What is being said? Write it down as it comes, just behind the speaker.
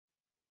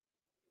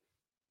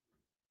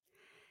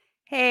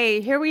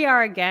Hey, here we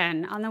are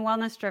again on the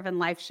Wellness Driven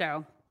Life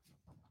Show.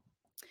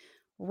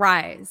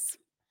 Rise,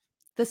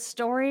 the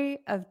story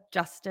of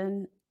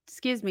Dustin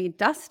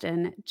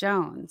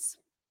Jones.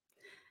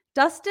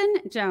 Dustin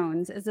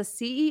Jones is the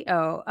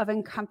CEO of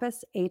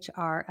Encompass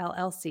HR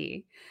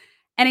LLC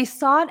and a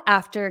sought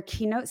after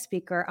keynote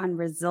speaker on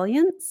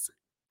resilience,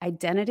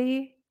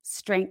 identity,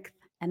 strength,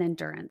 and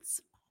endurance.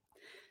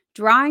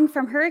 Drawing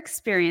from her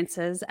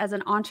experiences as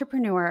an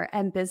entrepreneur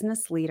and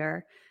business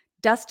leader,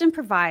 Dustin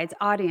provides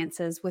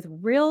audiences with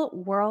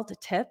real-world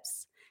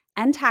tips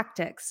and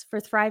tactics for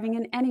thriving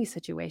in any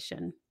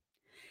situation.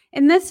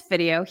 In this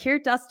video, hear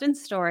Dustin's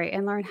story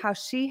and learn how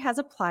she has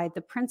applied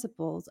the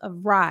principles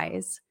of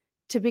R.I.S.E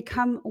to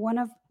become one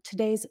of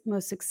today's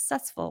most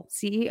successful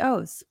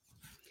CEOs.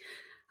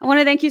 I want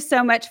to thank you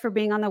so much for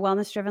being on the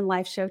Wellness Driven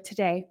Life Show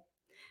today,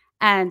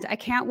 and I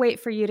can't wait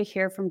for you to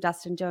hear from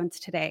Dustin Jones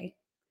today.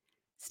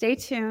 Stay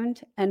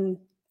tuned, and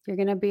you're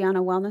going to be on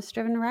a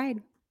wellness-driven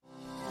ride.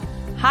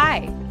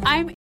 Hi,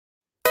 I'm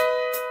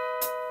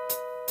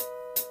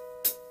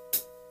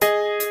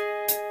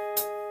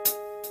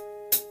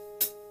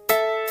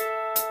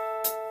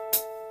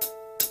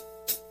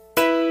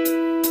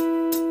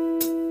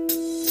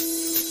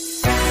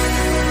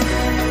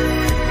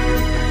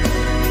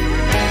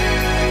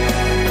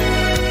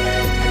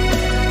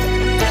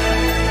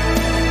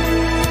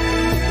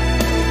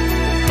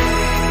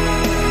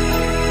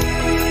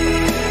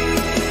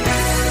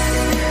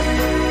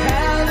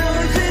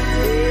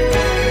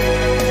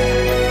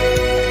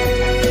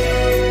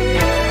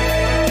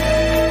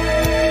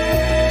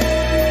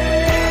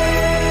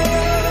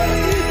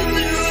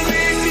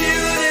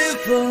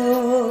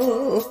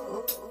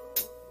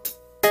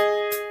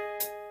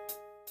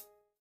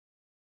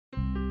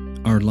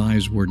Our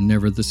lives were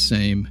never the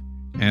same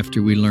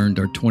after we learned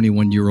our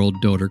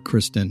 21-year-old daughter,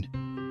 Kristen,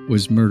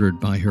 was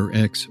murdered by her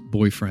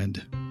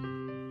ex-boyfriend.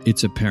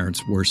 It's a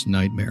parent's worst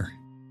nightmare.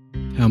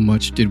 How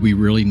much did we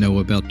really know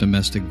about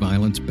domestic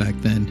violence back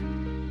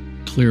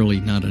then? Clearly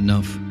not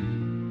enough.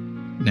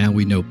 Now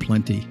we know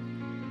plenty.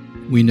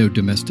 We know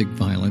domestic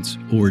violence,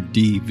 or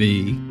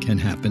DV, can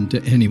happen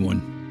to anyone.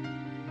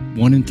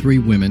 1 in 3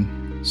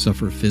 women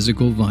suffer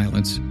physical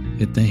violence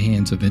at the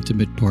hands of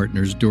intimate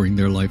partners during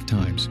their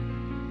lifetimes.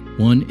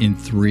 1 in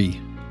 3.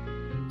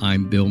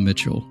 I'm Bill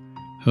Mitchell,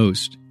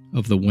 host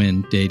of the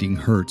When Dating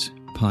Hurts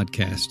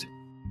podcast,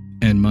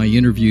 and my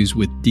interviews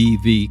with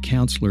DV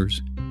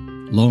counselors,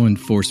 law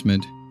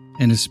enforcement,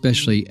 and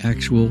especially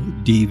actual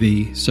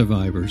DV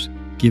survivors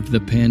give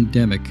the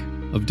pandemic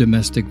of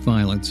domestic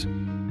violence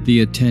the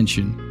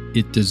attention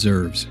it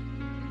deserves.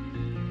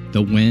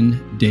 The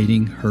When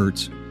Dating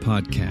Hurts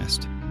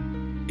podcast.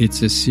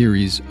 It's a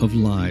series of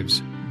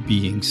lives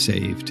being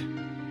saved.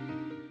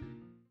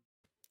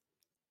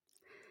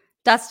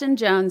 Dustin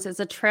Jones is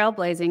a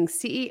trailblazing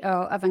CEO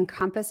of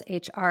Encompass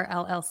HR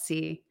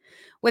LLC.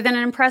 With an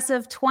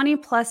impressive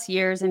 20-plus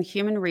years in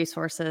human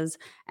resources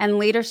and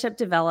leadership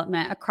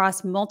development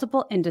across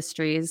multiple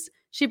industries,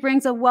 she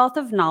brings a wealth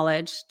of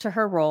knowledge to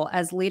her role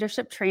as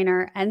leadership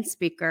trainer and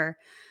speaker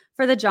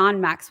for the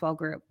John Maxwell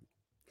Group.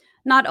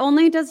 Not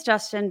only does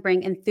Dustin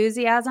bring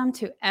enthusiasm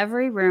to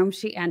every room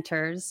she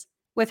enters,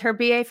 with her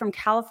BA from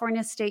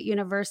California State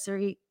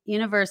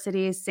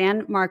University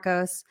San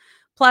Marcos,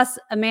 plus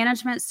a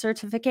management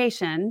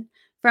certification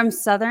from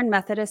Southern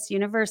Methodist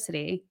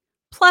University,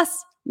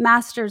 plus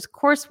master's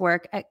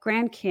coursework at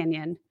Grand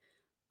Canyon,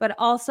 but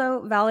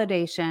also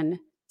validation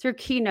through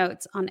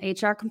keynotes on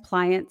HR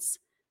compliance,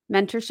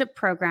 mentorship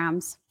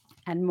programs,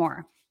 and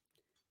more.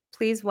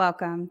 Please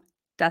welcome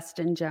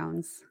Dustin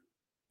Jones.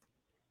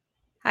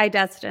 Hi,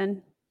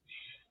 Dustin.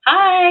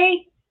 Hi.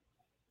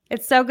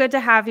 It's so good to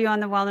have you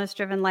on the Wellness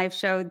Driven Life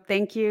Show.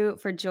 Thank you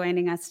for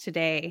joining us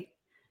today.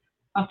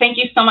 Well, thank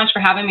you so much for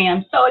having me.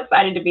 I'm so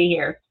excited to be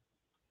here.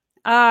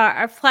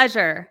 Our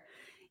pleasure.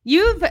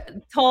 You've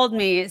told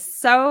me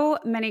so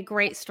many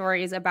great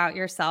stories about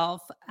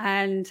yourself,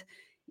 and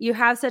you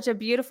have such a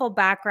beautiful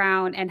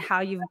background and how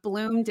you've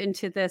bloomed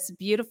into this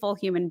beautiful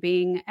human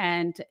being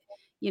and,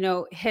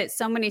 hit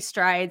so many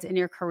strides in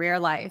your career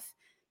life.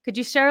 Could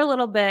you share a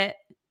little bit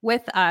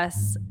with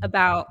us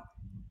about,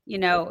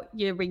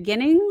 your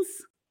beginnings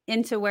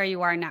into where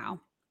you are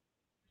now?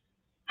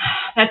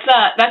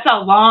 That's a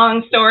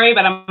long story,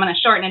 but I'm going to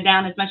shorten it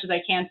down as much as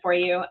I can for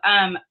you.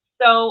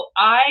 So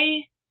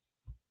I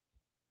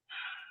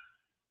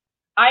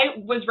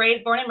was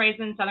born and raised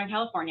in Southern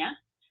California.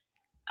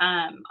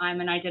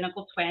 I'm an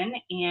identical twin,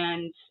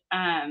 and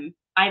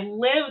I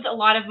lived a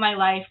lot of my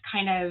life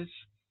kind of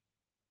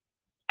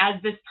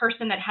as this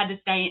person that had this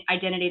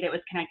identity that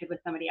was connected with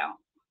somebody else.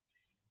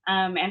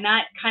 And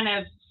that kind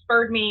of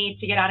spurred me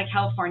to get out of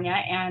California,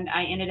 and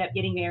I ended up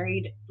getting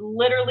married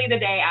literally the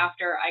day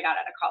after I got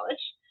out of college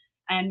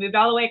and moved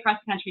all the way across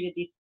the country to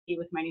DC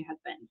with my new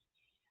husband.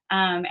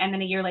 And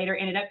then a year later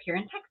ended up here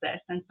in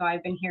Texas. And so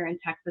I've been here in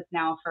Texas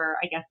now for,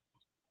 I guess,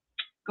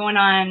 going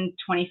on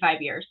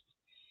 25 years.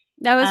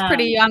 That was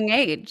pretty young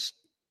age.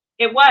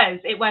 It was.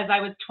 I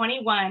was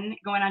 21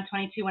 going on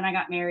 22 when I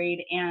got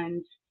married,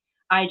 and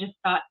I just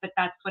thought that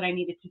that's what I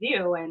needed to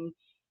do. And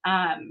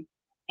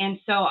And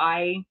so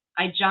I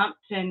jumped,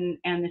 and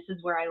this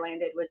is where I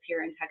landed, was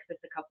here in Texas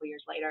a couple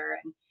years later,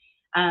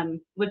 and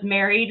was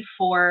married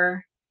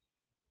for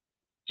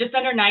just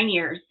under 9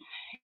 years,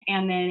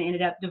 and then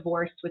ended up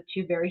divorced with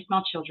two very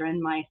small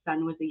children. My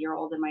son was a year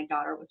old and my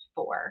daughter was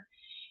 4.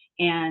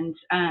 And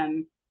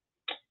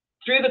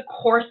through the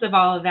course of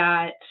all of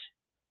that,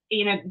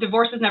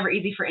 divorce is never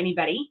easy for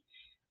anybody.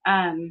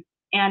 And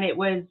it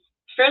was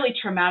fairly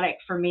traumatic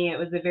for me. It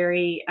was a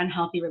very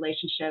unhealthy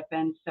relationship.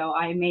 And so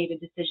I made a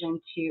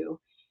decision to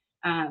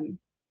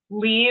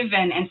leave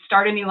and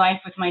start a new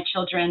life with my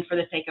children for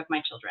the sake of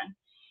my children.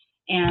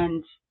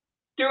 And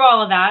through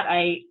all of that,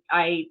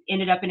 I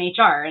ended up in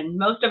HR. And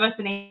most of us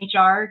in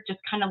HR just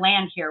kind of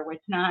land here, where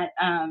it's not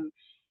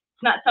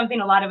something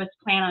a lot of us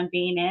plan on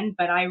being in,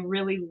 but I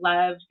really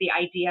loved the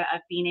idea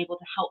of being able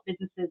to help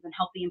businesses and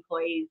help the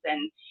employees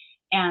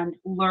and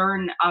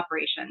learn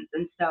operations.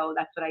 And so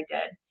that's what I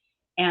did.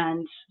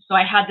 And so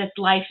I had this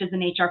life as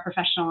an HR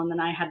professional, and then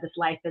I had this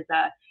life as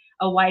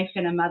a wife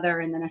and a mother,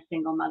 and then a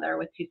single mother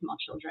with two small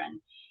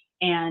children.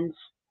 And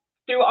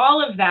through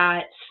all of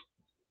that,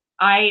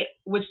 I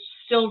was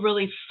still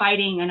really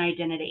fighting an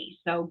identity.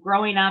 So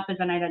growing up as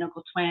an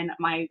identical twin,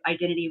 my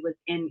identity was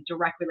in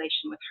direct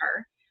relation with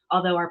her,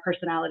 although our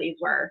personalities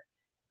were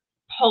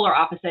polar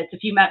opposites.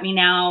 If you met me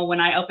now, when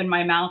I open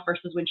my mouth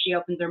versus when she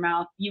opens her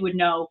mouth, you would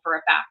know for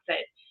a fact that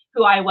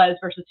who I was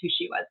versus who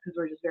she was, because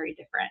we're just very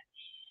different.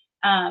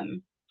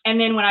 And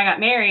then when I got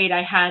married,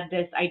 I had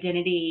this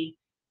identity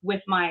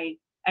with my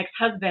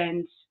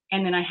ex-husband,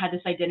 and then I had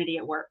this identity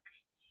at work,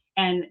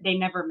 and they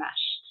never meshed.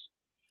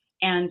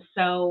 And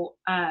so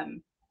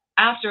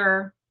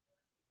after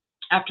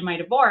my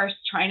divorce,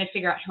 trying to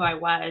figure out who I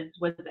was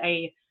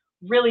a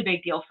really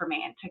big deal for me.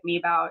 It took me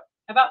about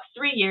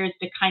 3 years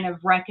to kind of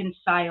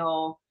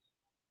reconcile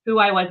who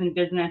I was in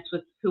business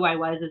with who I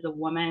was as a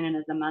woman and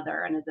as a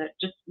mother and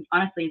just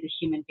honestly as a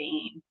human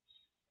being.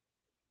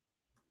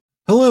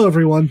 Hello,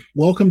 everyone.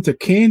 Welcome to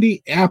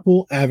Candy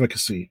Apple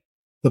Advocacy,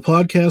 the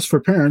podcast for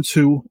parents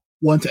who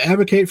want to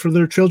advocate for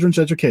their children's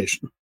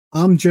education.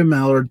 I'm Jim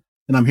Mallard,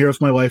 and I'm here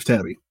with my wife,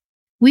 Tabby.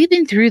 We've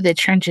been through the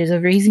trenches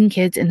of raising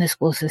kids in the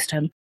school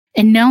system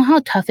and know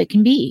how tough it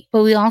can be,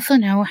 but we also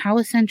know how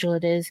essential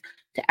it is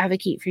to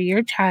advocate for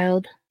your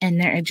child and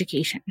their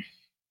education.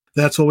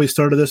 That's why we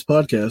started this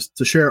podcast,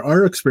 to share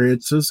our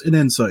experiences and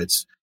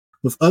insights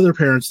with other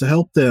parents to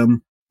help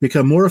them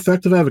become more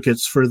effective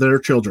advocates for their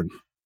children.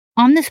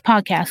 On this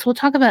podcast, we'll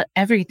talk about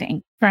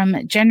everything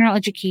from general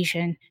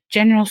education,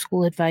 general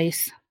school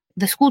advice,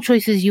 the school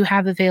choices you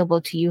have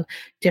available to you,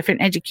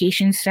 different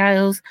education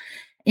styles,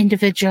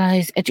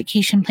 individualized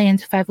education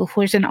plans,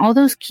 504s, and all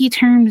those key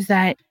terms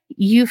that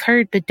you've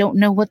heard but don't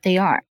know what they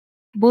are.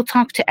 We'll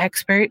talk to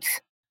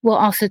experts. We'll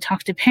also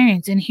talk to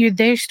parents and hear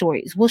their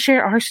stories. We'll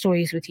share our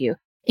stories with you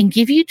and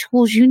give you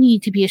tools you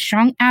need to be a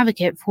strong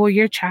advocate for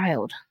your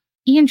child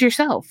and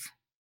yourself.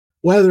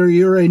 Whether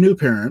you're a new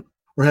parent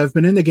or have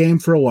been in the game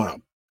for a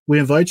while, we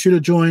invite you to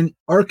join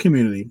our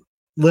community.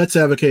 Let's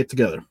advocate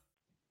together.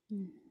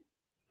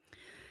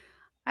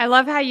 I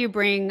love how you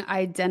bring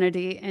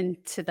identity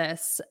into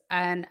this.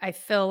 And I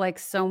feel like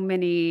so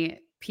many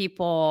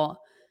people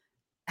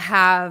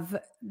have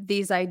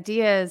these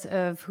ideas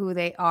of who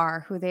they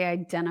are, who they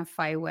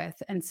identify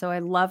with. And so I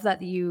love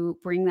that you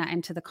bring that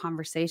into the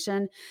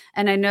conversation.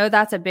 And I know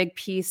that's a big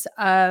piece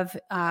of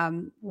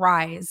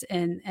R.I.S.E,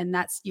 and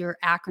that's your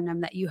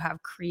acronym that you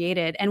have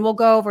created. And we'll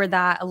go over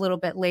that a little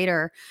bit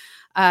later.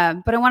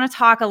 But I want to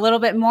talk a little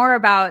bit more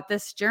about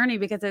this journey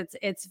because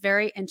it's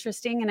very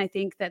interesting. And I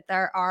think that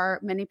there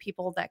are many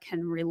people that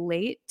can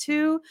relate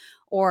to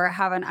or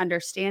have an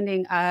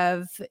understanding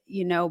of,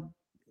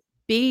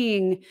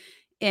 being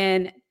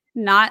in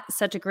not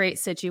such a great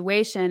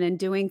situation and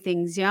doing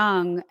things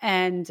young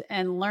and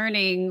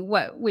learning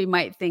what we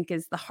might think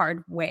is the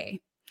hard way.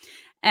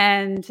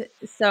 And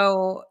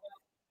so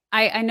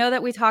I know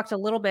that we talked a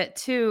little bit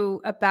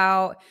too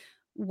about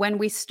when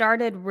we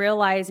started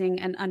realizing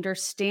and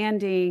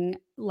understanding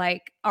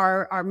like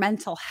our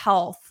mental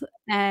health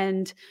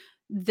and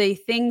the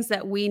things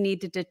that we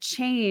needed to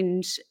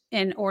change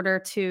in order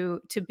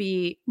to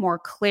be more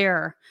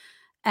clear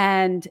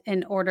and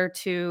in order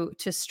to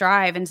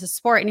strive and to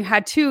support. And you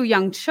had 2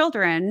 young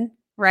children,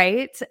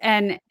 right?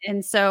 And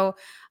so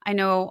I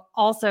know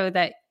also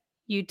that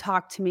you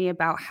talked to me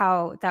about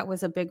how that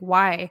was a big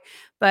why,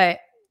 but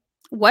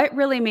what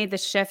really made the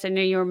shift? I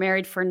know you were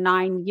married for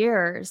 9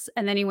 years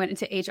and then you went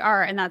into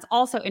HR, and that's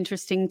also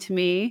interesting to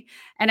me.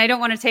 And I don't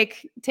want to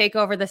take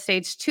over the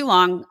stage too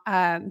long,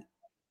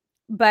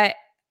 but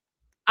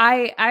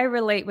I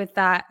relate with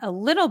that a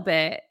little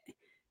bit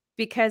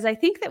because I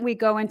think that we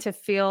go into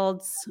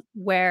fields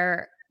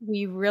where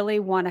we really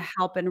want to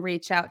help and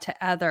reach out to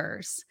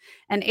others,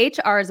 and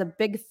HR is a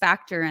big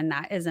factor in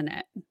that, isn't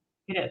it?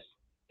 It is.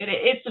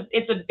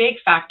 It's a big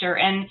factor,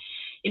 and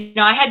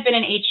I had been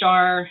in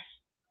HR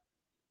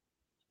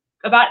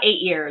about 8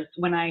 years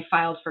when I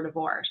filed for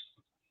divorce.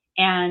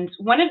 And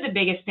one of the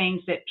biggest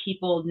things that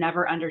people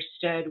never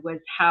understood was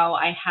how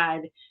I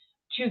had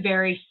 2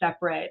 very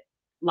separate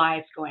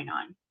lives going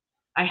on.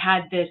 I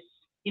had this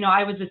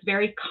I was this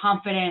very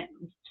confident,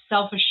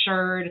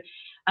 self-assured,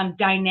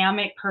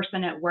 dynamic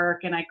person at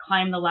work, and I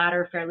climbed the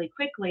ladder fairly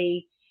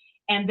quickly.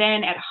 And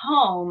then at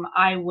home,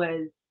 I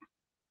was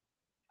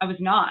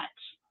not.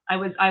 I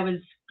was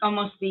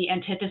almost the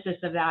antithesis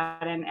of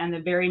that, and the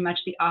very much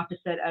the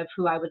opposite of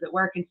who I was at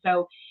work. And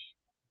so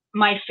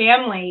my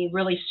family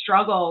really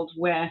struggled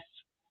with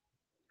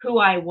who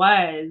I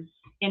was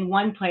in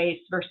one place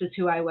versus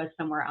who I was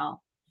somewhere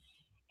else.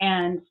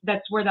 And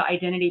that's where the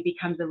identity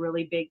becomes a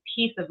really big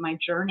piece of my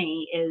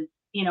journey is,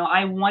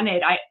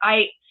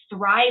 I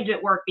thrived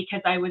at work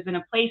because I was in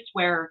a place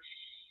where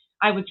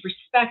I was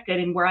respected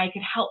and where I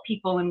could help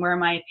people and where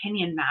my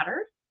opinion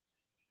mattered.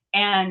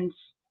 And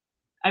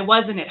I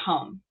wasn't at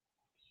home.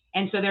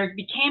 And so there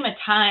became a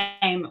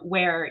time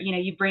where,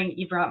 you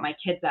brought my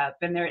kids up,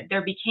 and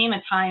there became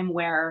a time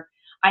where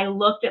I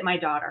looked at my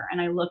daughter and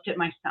I looked at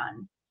my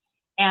son,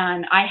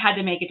 and I had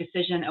to make a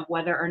decision of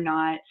whether or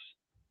not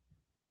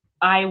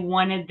I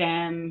wanted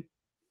them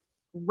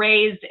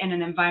raised in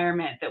an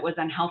environment that was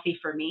unhealthy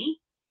for me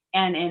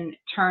and in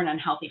turn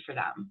unhealthy for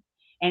them.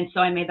 And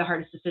so I made the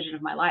hardest decision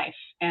of my life,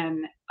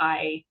 and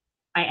I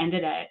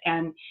ended it.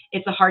 And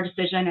it's a hard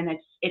decision, and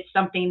it's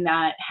something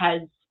that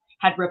has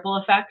had ripple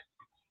effects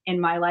in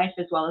my life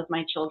as well as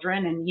my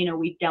children. And,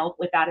 we dealt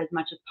with that as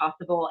much as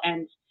possible.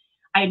 And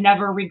I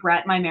never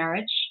regret my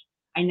marriage.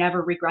 I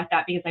never regret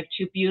that because I have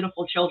two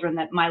beautiful children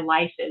that my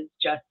life is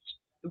just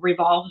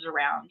revolves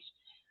around.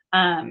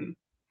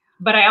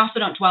 But I also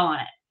don't dwell on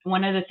it.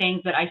 One of the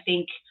things that I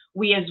think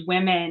we as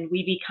women,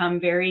 we become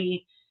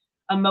very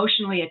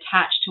emotionally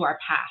attached to our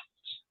past.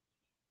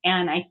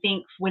 And I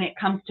think when it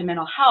comes to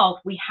mental health,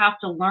 we have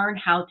to learn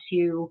how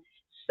to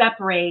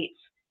separate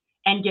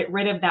and get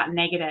rid of that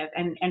negative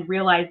and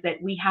realize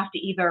that we have to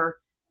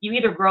you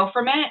either grow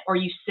from it or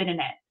you sit in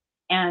it.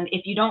 And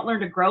if you don't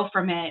learn to grow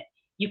from it,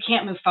 you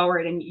can't move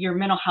forward, and your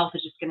mental health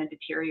is just going to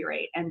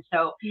deteriorate. And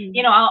so,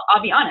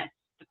 I'll be honest,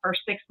 the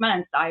first 6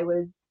 months I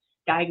was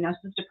diagnosed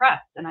as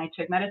depressed, and I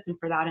took medicine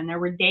for that. And there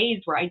were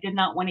days where I did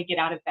not want to get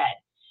out of bed,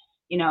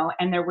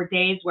 and there were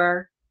days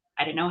where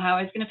I didn't know how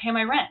I was going to pay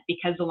my rent,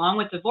 because along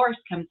with divorce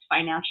comes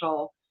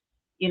financial,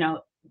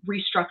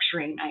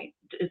 restructuring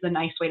is a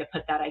nice way to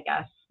put that, I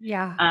guess.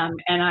 Yeah.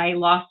 And I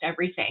lost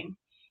everything.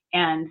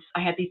 And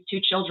I had these two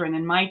children,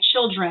 and my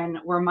children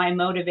were my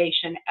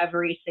motivation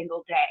every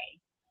single day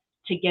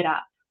to get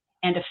up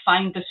and to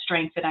find the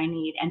strength that I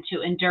need and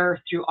to endure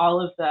through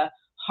all of the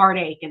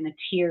heartache and the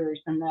tears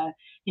and the,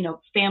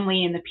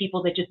 family and the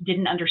people that just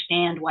didn't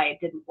understand why it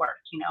didn't work,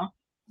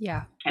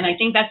 Yeah. And I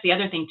think that's the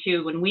other thing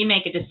too. When we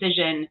make a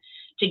decision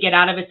to get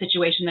out of a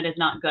situation that is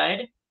not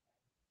good,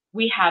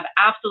 we have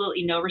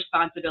absolutely no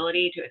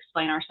responsibility to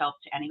explain ourselves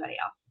to anybody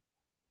else.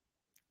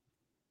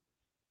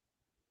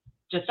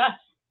 Just us.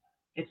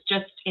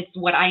 It's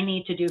what I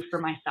need to do for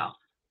myself.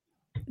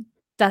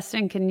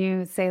 Dustin, can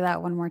you say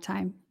that one more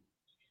time?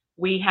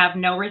 We have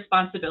no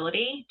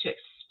responsibility to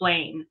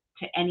explain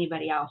to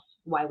anybody else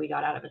why we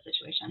got out of a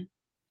situation.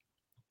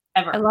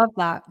 Ever. I love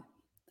that.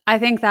 I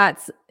think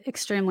that's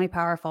extremely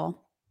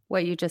powerful,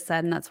 what you just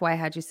said, and that's why I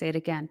had you say it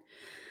again.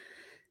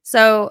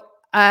 So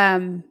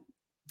I'm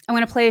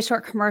going to play a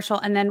short commercial,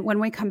 and then when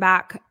we come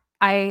back,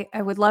 I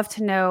would love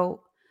to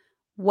know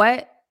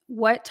what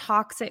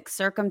toxic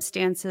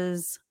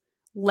circumstances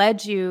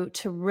led you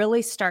to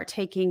really start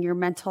taking your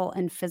mental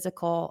and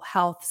physical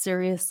health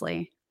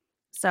seriously.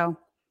 So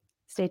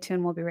stay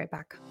tuned. We'll be right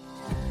back.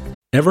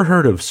 Ever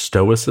heard of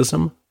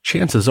Stoicism?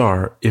 Chances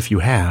are, if you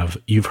have,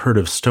 you've heard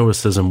of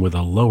Stoicism with a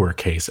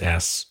lowercase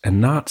s and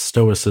not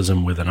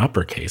Stoicism with an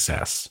uppercase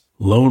S.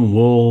 Lone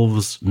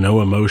wolves,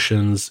 no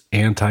emotions,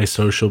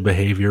 antisocial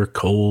behavior,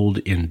 cold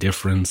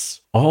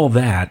indifference. All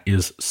that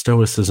is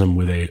Stoicism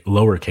with a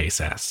lowercase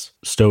s.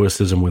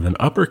 Stoicism with an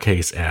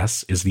uppercase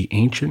S is the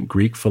ancient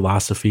Greek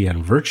philosophy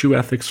and virtue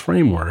ethics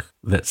framework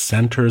that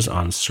centers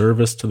on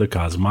service to the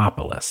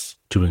cosmopolis,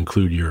 to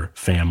include your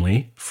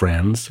family,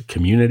 friends,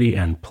 community,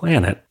 and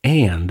planet,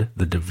 and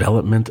the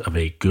development of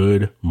a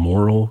good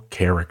moral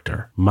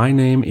character. My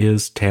name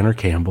is Tanner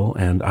Campbell,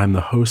 and I'm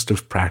the host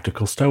of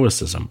Practical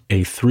Stoicism,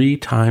 a 3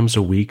 times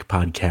a week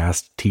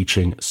podcast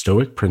teaching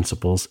Stoic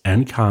principles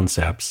and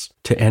concepts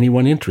to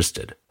anyone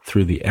interested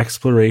through the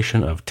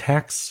exploration of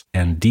texts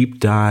and deep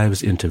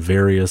dives into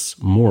various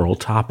moral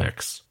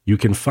topics. You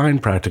can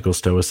find Practical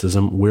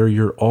Stoicism where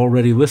you're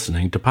already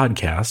listening to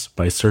podcasts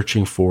by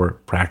searching for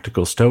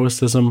Practical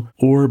Stoicism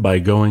or by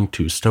going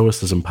to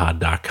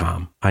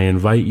stoicismpod.com. I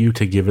invite you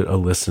to give it a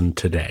listen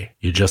today.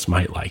 You just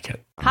might like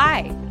it.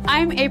 Hi,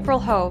 I'm April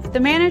Hove, the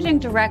Managing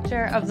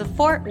Director of the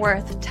Fort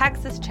Worth,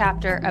 Texas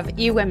chapter of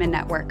eWomen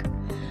Network.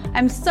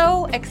 I'm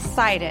so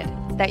excited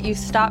that you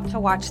stopped to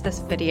watch this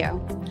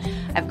video.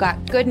 I've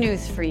got good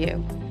news for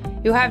you.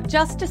 You have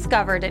just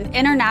discovered an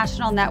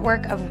international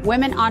network of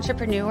women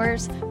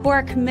entrepreneurs who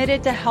are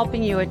committed to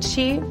helping you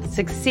achieve,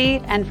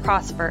 succeed, and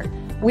prosper.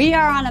 We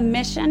are on a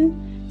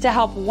mission to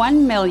help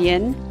 1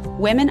 million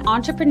women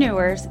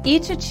entrepreneurs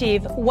each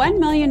achieve $1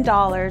 million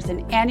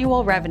in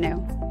annual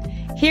revenue.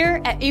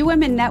 Here at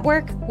eWomen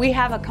Network, we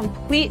have a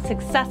complete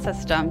success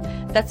system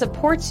that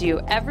supports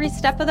you every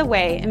step of the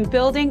way in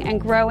building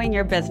and growing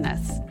your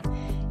business.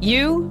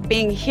 You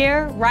being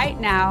here right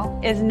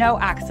now is no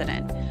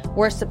accident.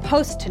 We're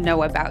supposed to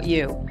know about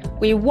you.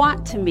 We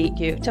want to meet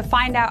you to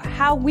find out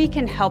how we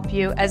can help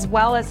you, as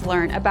well as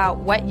learn about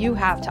what you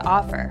have to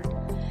offer.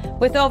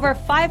 With over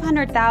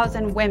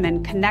 500,000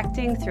 women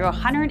connecting through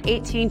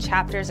 118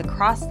 chapters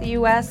across the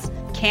US,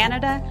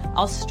 Canada,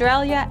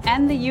 Australia,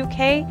 and the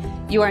UK,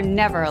 you are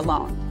never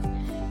alone.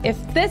 If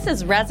this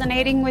is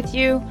resonating with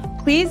you,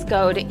 please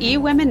go to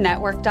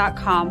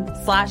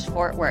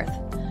eWomenNetwork.com/Fort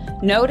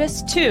Worth.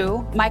 Notice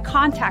too my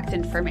contact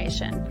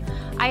information.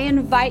 I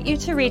invite you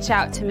to reach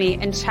out to me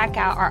and check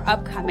out our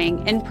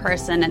upcoming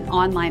in-person and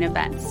online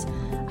events.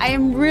 I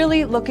am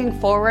really looking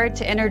forward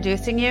to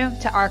introducing you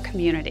to our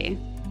community.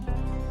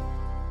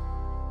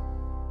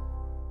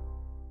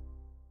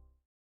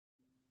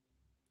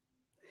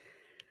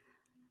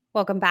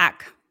 Welcome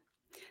back.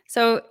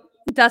 So,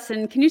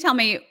 Dustin, can you tell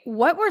me,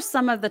 what were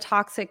some of the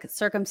toxic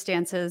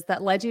circumstances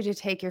that led you to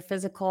take your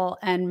physical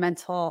and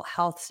mental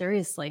health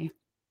seriously?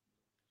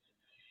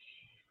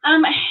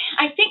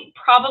 I think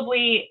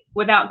probably,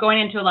 without going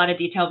into a lot of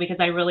detail,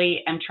 because I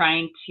really am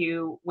trying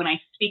to, when I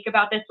speak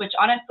about this, which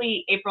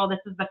honestly, April,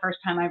 this is the first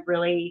time I've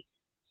really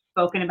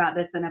spoken about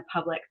this in a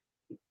public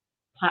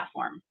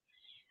platform.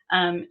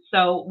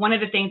 So one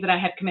of the things that I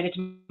have committed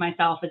to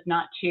myself is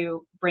not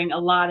to bring a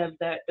lot of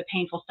the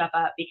painful stuff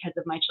up because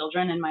of my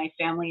children and my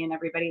family and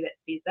everybody that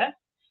sees this.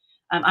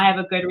 I have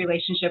a good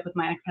relationship with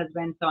my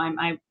ex-husband, so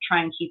I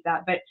try and keep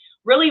that. But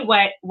really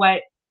what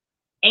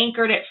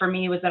anchored it for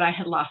me was that I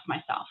had lost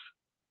myself.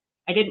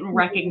 I didn't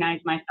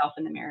recognize myself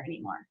in the mirror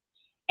anymore.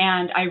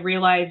 And I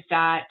realized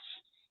that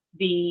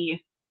the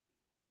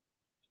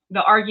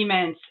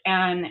arguments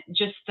and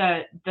just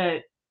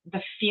the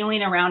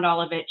feeling around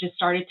all of it just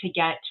started to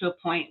get to a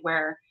point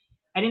where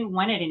I didn't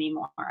want it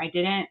anymore. I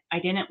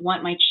didn't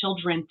want my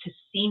children to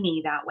see me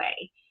that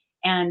way.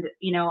 And,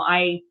 you know,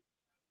 I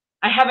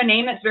have a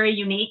name that's very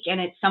unique, and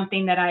it's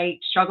something that I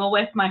struggle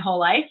with my whole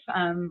life.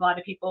 A lot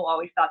of people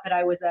always thought that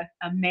I was a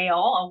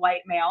male, a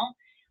white male.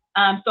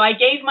 So I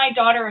gave my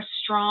daughter a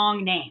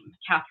strong name,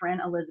 Catherine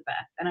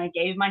Elizabeth, and I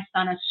gave my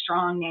son a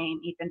strong name,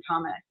 Ethan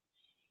Thomas.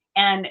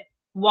 And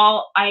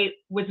while I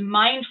was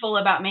mindful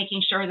about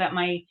making sure that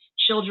my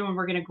children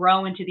were going to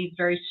grow into these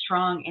very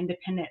strong,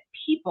 independent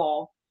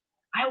people,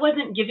 I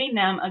wasn't giving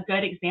them a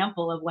good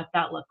example of what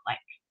that looked like.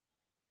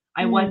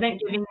 I wasn't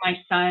giving my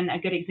son a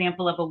good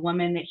example of a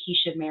woman that he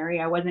should marry.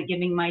 I wasn't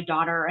giving my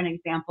daughter an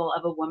example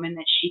of a woman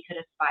that she could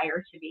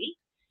aspire to be.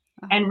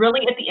 And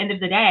really, at the end of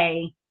the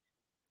day,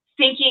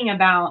 thinking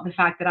about the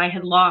fact that I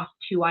had lost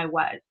who I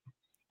was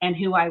and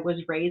who I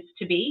was raised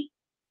to be,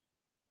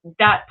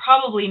 that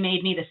probably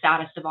made me the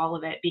saddest of all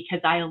of it,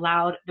 because I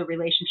allowed the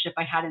relationship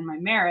I had in my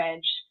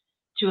marriage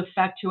to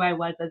affect who I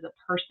was as a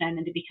person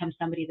and to become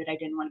somebody that I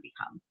didn't want to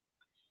become.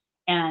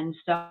 And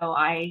so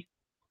I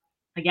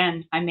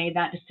made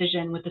that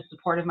decision with the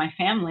support of my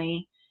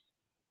family,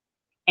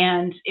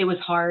 and it was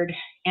hard,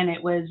 and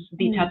it was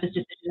the toughest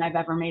decision I've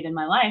ever made in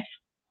my life.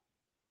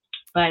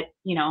 But,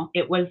 you know,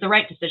 it was the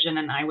right decision,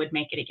 and I would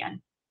make it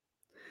again.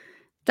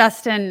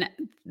 Dustin,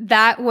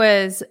 that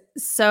was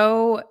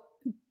so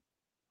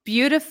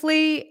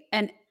beautifully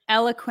and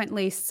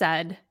eloquently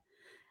said,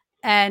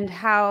 and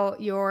how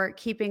you're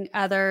keeping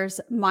others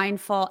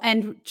mindful.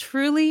 And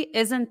truly,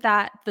 isn't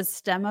that the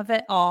stem of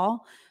it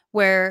all,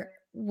 where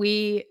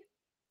we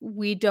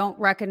don't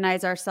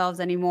recognize ourselves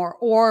anymore,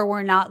 or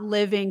we're not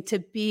living to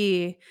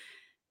be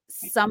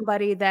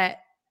somebody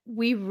that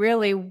we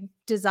really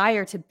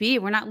desire to be.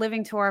 We're not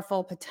living to our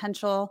full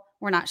potential.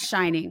 We're not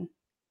shining.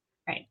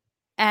 Right.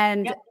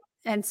 And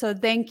so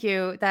thank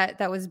you.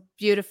 That was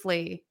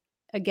beautifully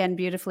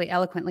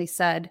eloquently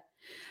said.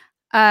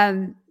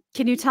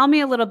 Can you tell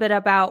me a little bit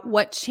about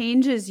what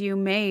changes you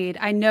made?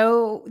 I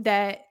know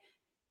that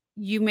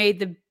you made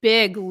the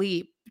big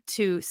leap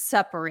to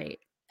separate,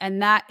 and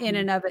that in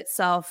and of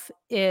itself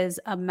is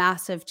a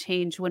massive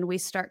change when we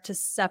start to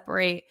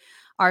separate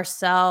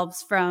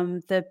ourselves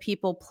from the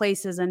people,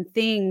 places, and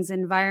things,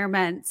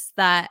 environments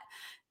that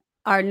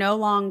are no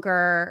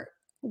longer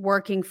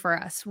working for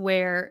us,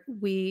 where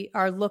we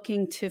are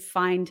looking to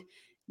find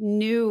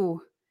newness,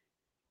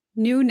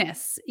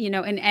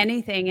 in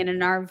anything and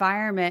in our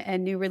environment,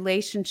 and new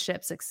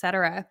relationships,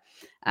 etc.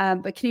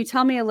 But can you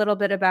tell me a little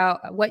bit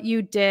about what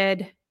you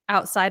did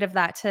outside of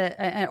that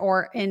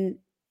in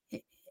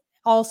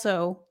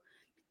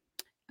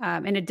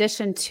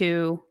addition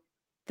to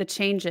the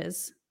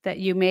changes that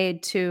you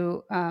made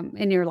to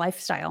in your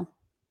lifestyle?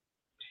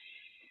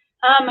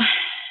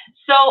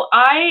 So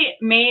I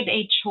made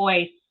a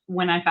choice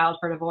when I filed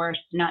for divorce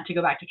not to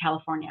go back to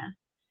California.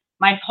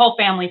 My whole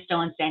family's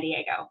still in San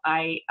Diego.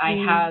 I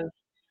have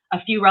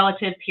a few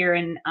relatives here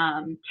in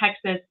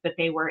Texas, but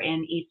they were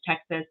in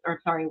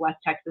West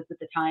Texas at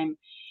the time.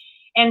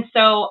 And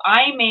so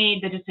I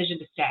made the decision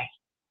to stay.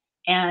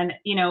 And,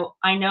 you know,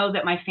 I know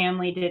that my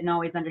family didn't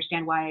always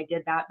understand why I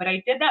did that, but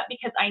I did that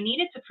because I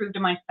needed to prove to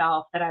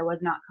myself that I was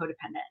not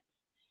codependent.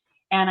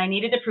 And I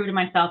needed to prove to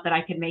myself that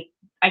I could make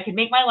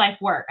my life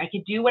work. I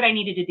could do what I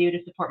needed to do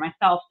to support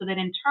myself, so that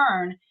in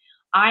turn,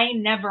 I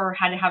never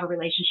had to have a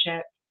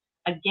relationship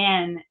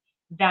again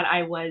that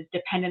I was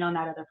dependent on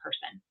that other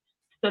person.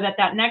 So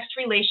that next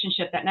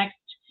relationship, that next,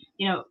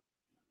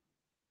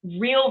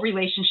 real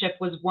relationship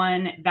was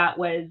one that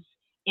was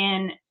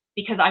in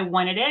because I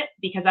wanted it,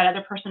 because that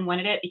other person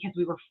wanted it, because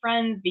we were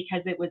friends,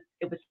 because it was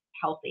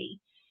healthy.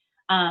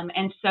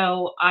 And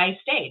so I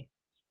stayed.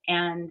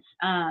 And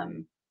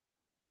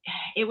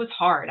it was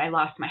hard. I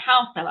lost my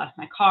house. I lost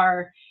my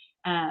car.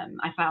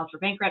 I filed for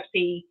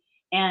bankruptcy.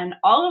 And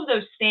all of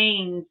those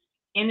things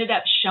ended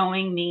up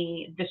showing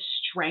me the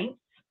strength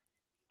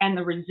and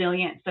the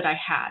resilience that I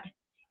had,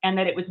 and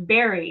that it was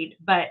buried,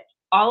 but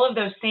all of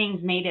those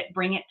things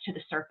bring it to the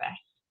surface,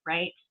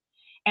 right?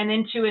 And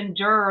then to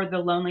endure the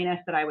loneliness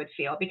that I would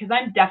feel, because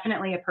I'm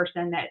definitely a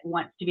person that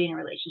wants to be in a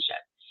relationship.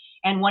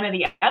 And one of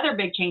the other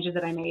big changes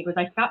that I made was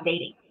I stopped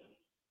dating.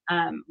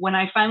 When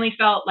I finally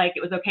felt like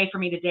it was okay for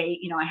me to date,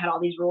 I had all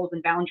these rules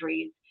and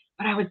boundaries,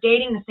 but I was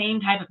dating the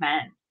same type of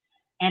men.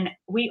 And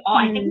we all,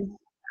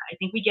 I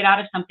think we get out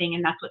of something,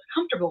 and that's what's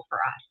comfortable for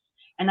us.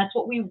 And that's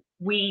what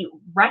we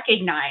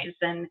recognize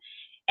and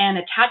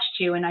attach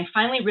to. And I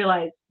finally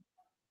realized,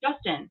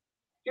 Dustin,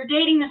 you're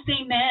dating the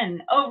same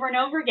men over and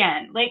over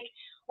again. Like,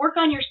 work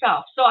on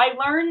yourself. So I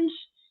learned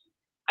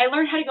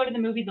how to go to the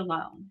movies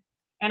alone,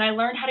 and I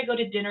learned how to go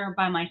to dinner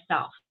by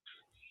myself.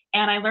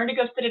 And I learned to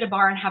go sit at a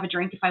bar and have a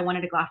drink if I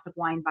wanted a glass of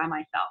wine by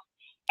myself.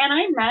 And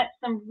I met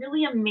some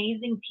really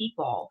amazing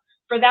people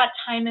for that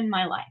time in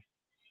my life.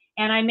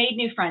 And I made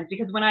new friends,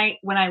 because when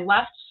I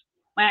left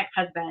my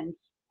ex-husband,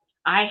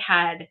 I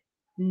had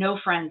no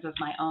friends of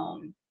my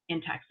own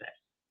in Texas.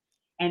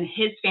 And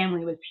his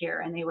family was here,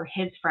 and they were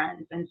his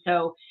friends. And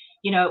so,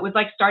 it was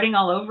like starting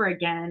all over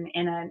again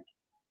in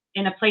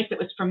a place that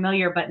was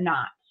familiar but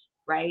not,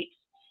 right?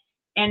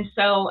 And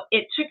so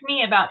it took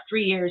me about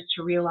 3 years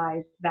to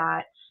realize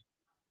that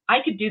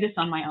I could do this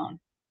on my own.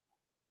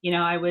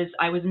 I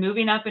was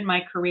moving up in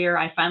my career.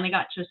 I finally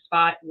got to a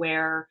spot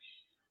where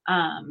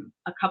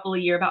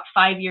about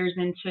 5 years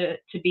into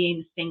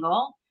being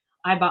single,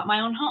 I bought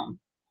my own home.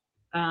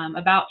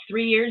 About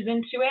 3 years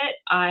into it,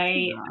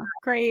 I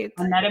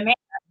met a man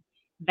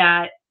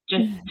that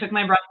just took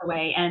my breath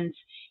away. And,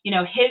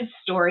 his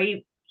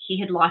story, he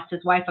had lost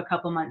his wife a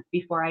couple months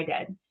before I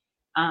did,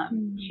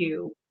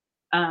 to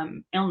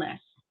illness.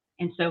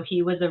 And so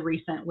he was a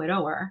recent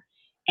widower,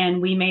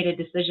 and we made a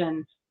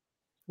decision.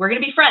 We're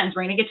going to be friends.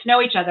 We're going to get to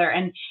know each other.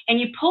 And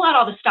you pull out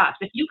all the stops.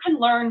 If you can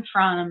learn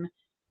from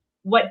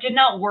what did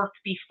not work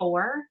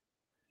before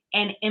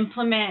and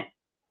implement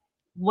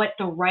what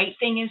the right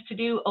thing is to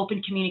do,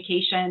 open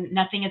communication,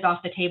 nothing is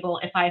off the table.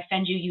 If I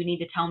offend you, you need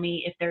to tell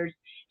me. If there's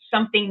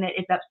something that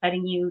is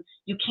upsetting you,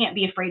 you can't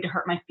be afraid to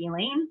hurt my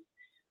feelings,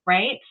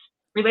 right?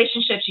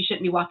 Relationships, you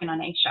shouldn't be walking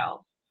on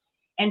eggshells.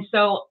 And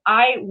so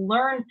I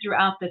learned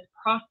throughout this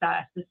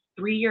process, this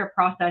 3-year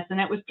process,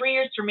 and it was 3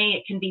 years for me.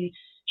 It can be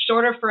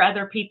shorter for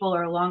other people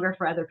or longer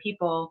for other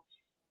people.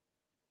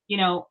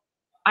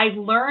 I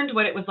learned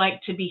what it was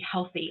like to be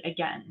healthy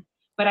again,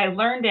 but I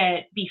learned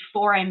it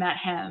before I met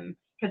him,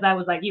 because I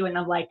was like, you wouldn't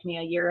have liked me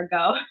a year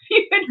ago if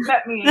you had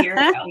met me a year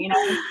ago,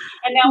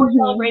 and now we're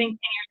celebrating 10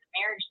 years of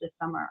marriage this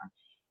summer.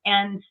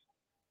 And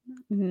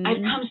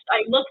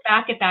I look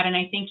back at that and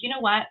I think, you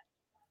know what?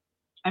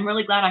 I'm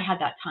really glad I had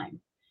that time.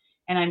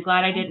 And I'm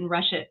glad I didn't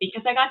rush it,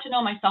 because I got to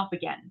know myself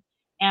again.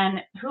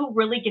 And who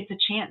really gets a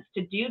chance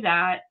to do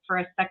that for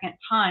a second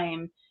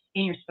time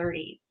in your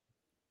 30s?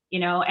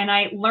 And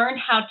I learned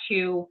how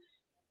to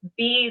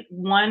be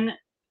one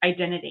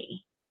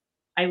identity.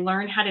 I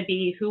learned how to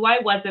be who I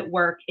was at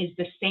work is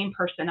the same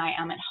person I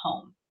am at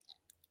home.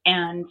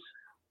 And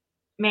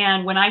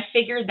man, when I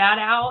figured that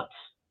out,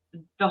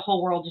 the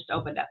whole world just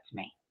opened up to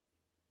me.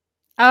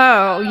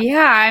 Oh,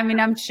 yeah. I mean,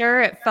 I'm sure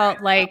it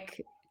felt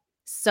like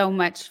so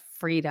much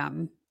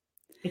freedom.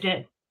 It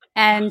did.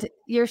 And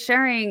you're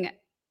sharing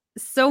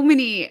so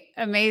many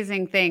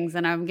amazing things,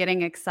 and I'm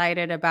getting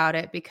excited about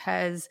it,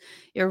 because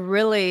you're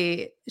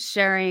really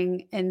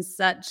sharing in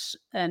such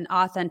an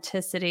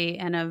authenticity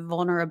and a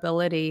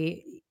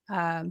vulnerability.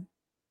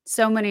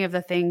 So many of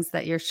the things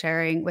that you're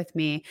sharing with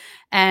me.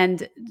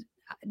 And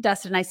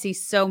Dustin, I see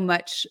so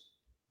much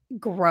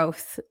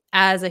growth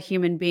as a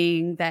human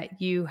being that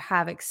you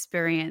have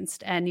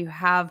experienced, and you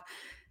have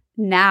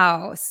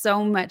now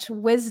so much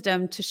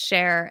wisdom to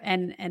share,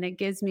 and it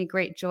gives me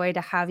great joy to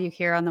have you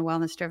here on the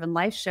Wellness Driven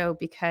Life Show,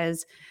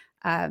 because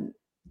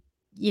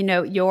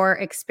your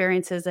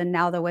experiences and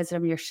now the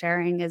wisdom you're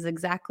sharing is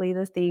exactly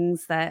the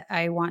things that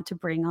I want to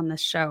bring on this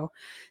show.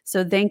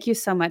 So thank you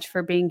so much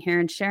for being here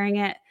and sharing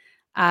it.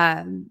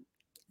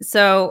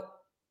 So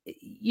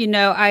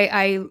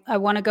I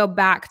want to go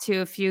back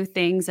to a few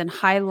things and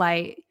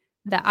highlight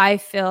that I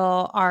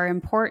feel are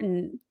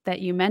important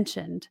that you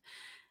mentioned.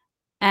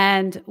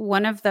 And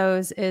one of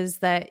those is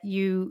that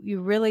you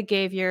really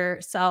gave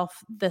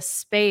yourself the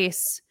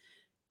space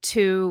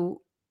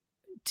to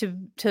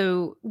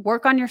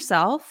work on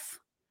yourself,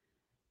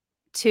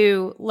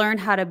 to learn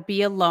how to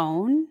be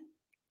alone,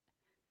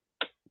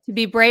 to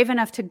be brave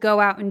enough to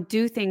go out and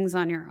do things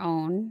on your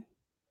own,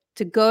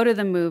 to go to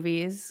the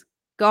movies,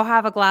 go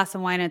have a glass of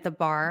wine at the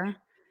bar,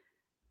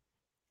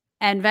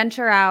 and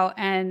venture out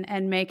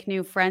and make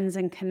new friends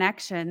and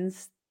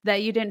connections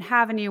that you didn't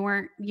have and you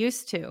weren't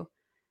used to.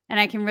 And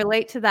I can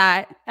relate to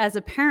that as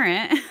a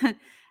parent,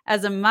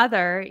 as a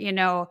mother,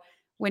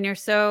 when you're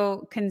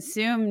so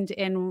consumed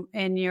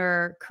in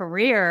your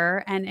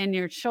career and in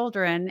your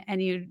children,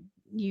 and you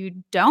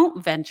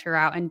don't venture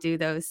out and do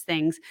those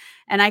things.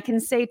 And I can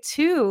say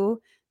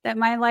too that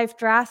my life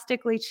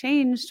drastically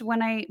changed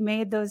when I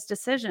made those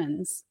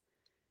decisions.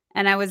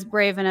 And I was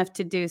brave enough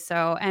to do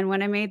so. And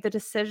when I made the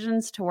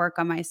decisions to work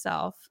on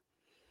myself.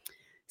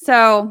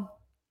 So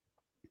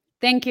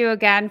thank you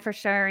again for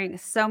sharing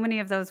so many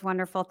of those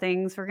wonderful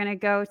things. We're going to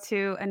go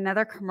to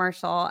another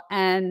commercial.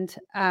 And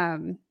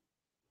when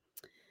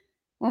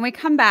we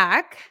come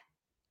back,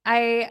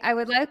 I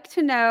would like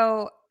to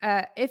know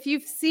if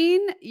you've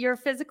seen your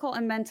physical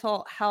and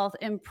mental health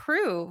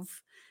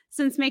improve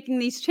since making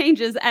these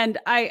changes. And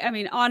I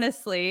mean,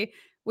 honestly,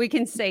 we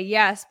can say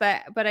yes,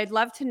 but I'd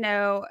love to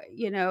know,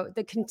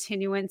 the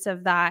continuance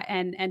of that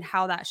and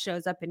how that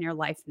shows up in your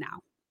life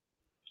now.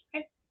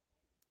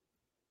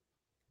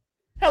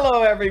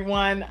 Hello,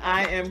 everyone.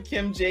 I am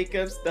Kim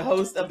Jacobs, the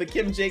host of The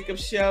Kim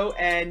Jacobs Show,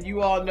 and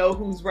you all know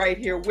who's right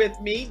here with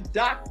me,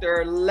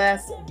 Dr.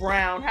 Les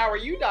Brown. How are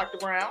you, Dr.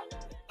 Brown?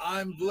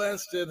 I'm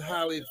blessed and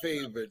highly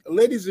favored.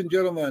 Ladies and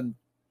gentlemen,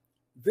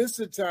 this is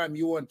the time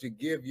you want to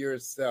give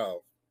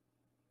yourself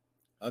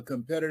a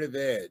competitive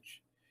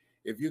edge.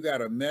 If you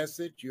got a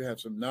message, you have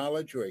some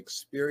knowledge or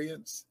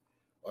experience,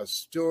 a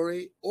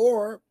story,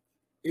 or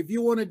if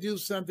you want to do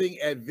something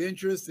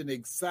adventurous and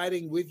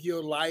exciting with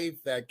your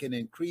life that can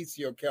increase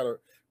your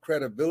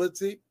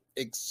credibility,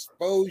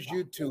 expose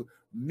you to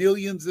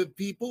millions of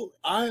people,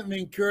 I'm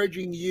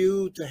encouraging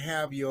you to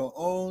have your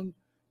own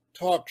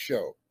talk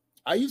show.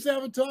 I used to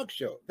have a talk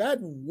show. That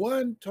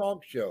one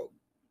talk show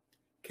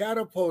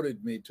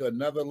catapulted me to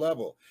another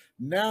level.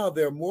 Now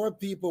there are more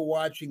people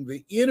watching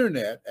the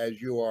internet, as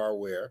you are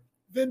aware,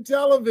 than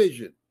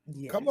television.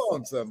 Yes. Come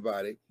on,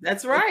 somebody.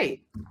 That's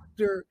right.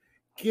 Dr.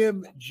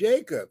 Kim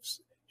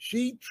Jacobs,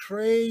 she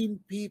trained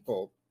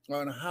people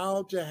on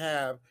how to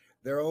have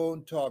their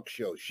own talk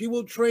show. She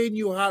will train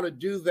you how to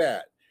do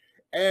that.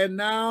 And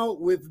now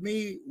with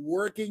me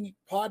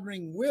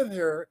partnering with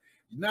her,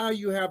 now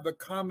you have the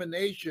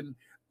combination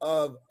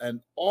of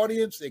an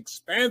audience,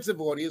 expansive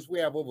audience. We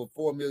have over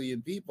 4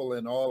 million people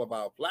in all of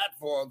our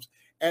platforms,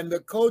 and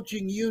the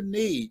coaching you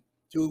need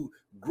to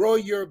grow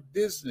your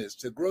business,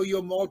 to grow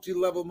your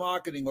multi-level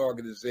marketing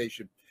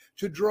organization,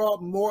 to draw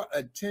more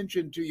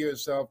attention to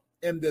yourself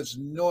in this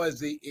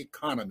noisy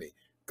economy.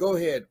 Go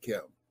ahead,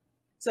 Kim.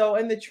 So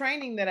in the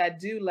training that I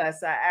do,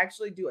 Les, I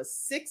actually do a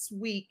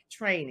 6-week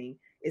training.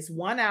 It's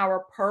 1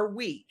 hour per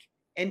week.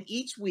 And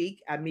each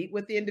week I meet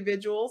with the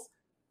individuals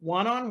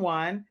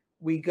one-on-one.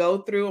 We go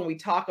through and we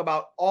talk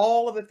about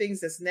all of the things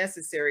that's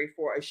necessary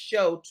for a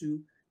show to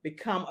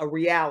become a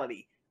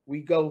reality. We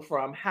go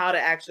from how to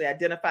actually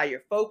identify your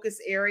focus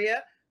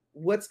area,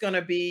 what's going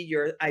to be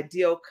your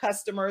ideal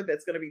customer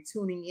that's going to be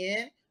tuning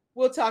in.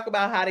 We'll talk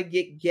about how to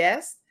get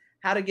guests,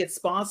 how to get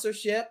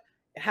sponsorship,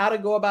 how to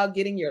go about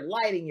getting your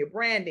lighting, your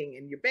branding,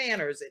 and your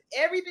banners, and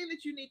everything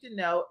that you need to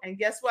know. And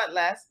guess what,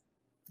 Les?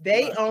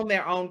 They own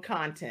their own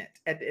content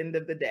at the end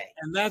of the day.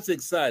 And that's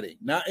exciting.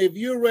 Now, if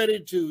you're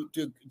ready to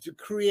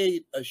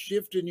create a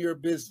shift in your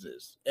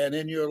business and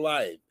in your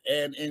life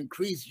and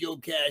increase your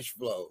cash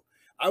flow,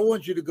 I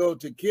want you to go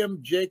to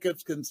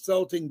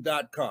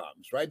KimJacobsConsulting.com.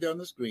 It's right there on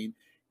the screen.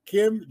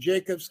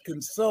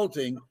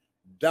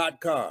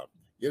 KimJacobsConsulting.com.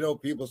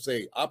 People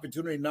say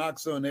opportunity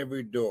knocks on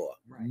every door.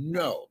 Right.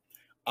 No.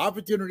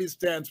 Opportunity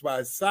stands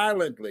by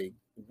silently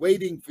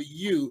waiting for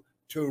you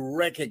to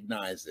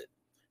recognize it.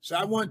 So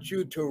I want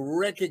you to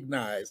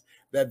recognize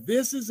that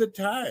this is a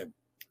time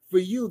for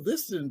you.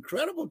 This is an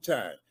incredible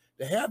time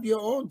to have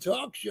your own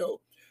talk show.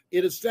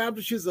 It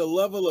establishes a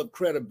level of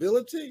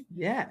credibility.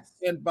 Yes.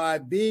 And by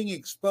being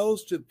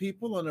exposed to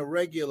people on a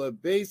regular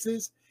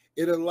basis,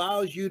 it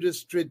allows you to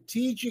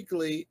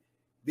strategically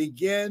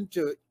begin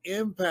to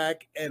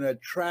impact and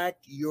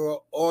attract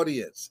your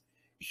audience.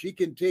 She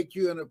can take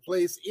you in a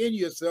place in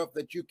yourself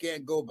that you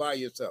can't go by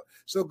yourself.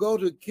 So go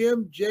to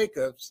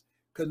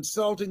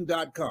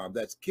KimJacobsConsulting.com.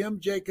 That's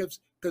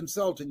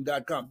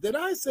KimJacobsConsulting.com. Did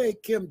I say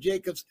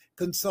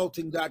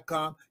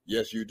KimJacobsConsulting.com?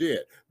 Yes, you did.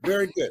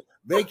 Very good.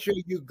 Make sure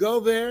you go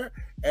there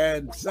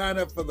and sign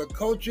up for the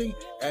coaching,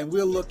 and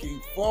we're looking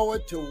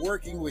forward to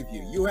working with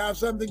you. You have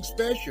something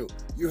special.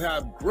 You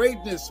have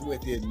greatness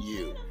within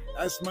you.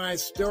 That's my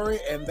story,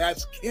 and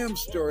that's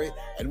Kim's story,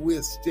 and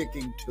we're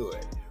sticking to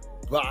it.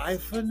 Bye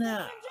for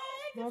now.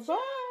 Bye-bye.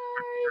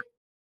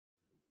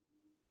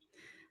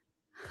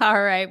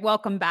 All right.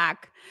 Welcome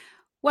back.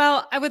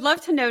 Well, I would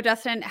love to know,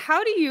 Dustin,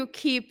 how do you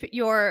keep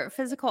your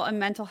physical and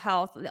mental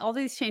health, all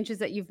these changes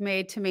that you've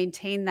made to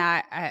maintain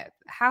that?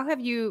 How have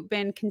you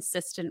been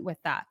consistent with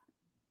that?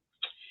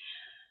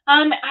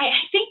 I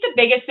think the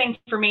biggest thing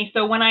for me,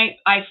 so when I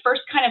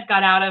first kind of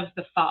got out of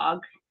the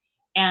fog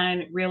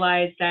and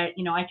realized that,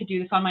 I could do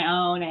this on my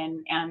own,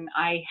 and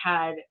I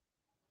had,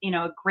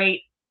 a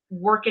great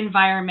work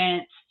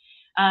environment.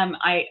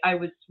 I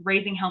was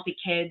raising healthy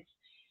kids.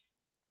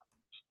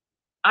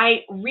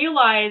 I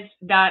realized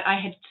that I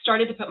had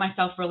started to put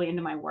myself really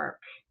into my work,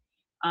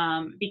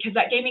 because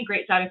that gave me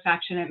great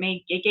satisfaction.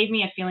 It gave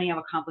me a feeling of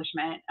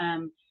accomplishment.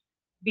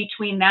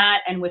 Between that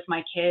and with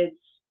my kids,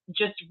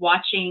 just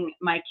watching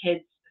my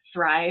kids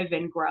thrive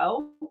and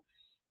grow,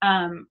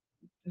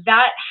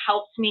 that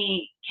helped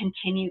me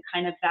continue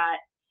kind of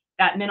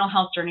that mental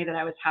health journey that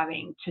I was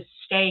having, to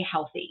stay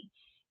healthy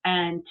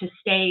and to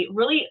stay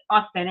really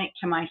authentic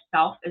to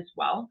myself as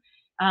well.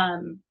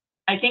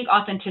 I think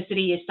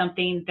authenticity is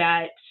something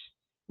that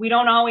we're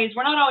not always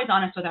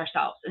honest with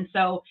ourselves. And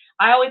so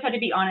I always had to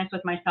be honest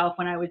with myself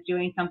when I was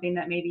doing something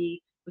that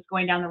maybe was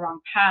going down the wrong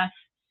path.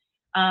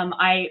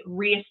 I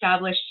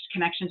reestablished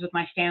connections with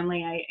my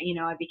family.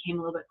 I became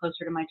a little bit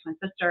closer to my twin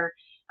sister.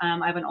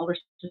 I have an older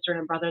sister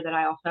and a brother that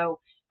I also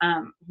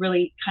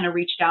really kind of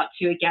reached out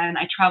to again.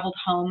 I traveled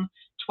home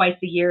twice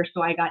a year,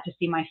 so I got to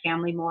see my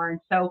family more. And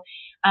so,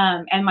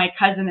 and my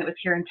cousin that was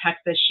here in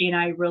Texas, she and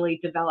I really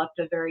developed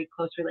a very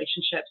close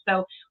relationship.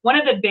 So one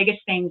of the biggest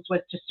things was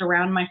to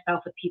surround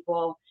myself with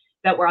people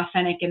that were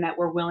authentic and that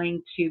were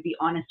willing to be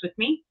honest with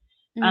me,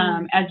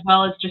 as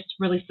well as just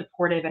really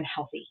supportive and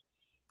healthy.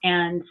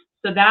 And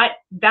so that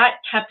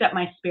kept up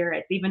my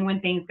spirits, even when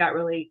things got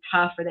really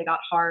tough or they got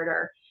hard,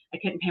 or I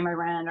couldn't pay my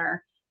rent,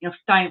 or,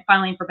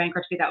 filing for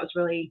bankruptcy. That was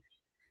really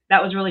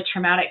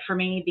traumatic for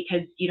me,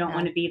 because you don't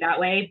want to be that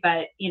way.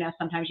 But,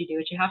 sometimes you do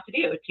what you have to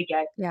do to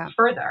get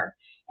further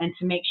and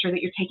to make sure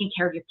that you're taking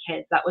care of your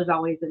kids. That was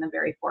always in the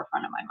very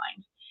forefront of my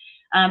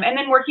mind. And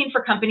then working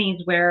for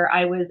companies where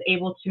I was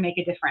able to make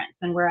a difference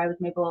and where I was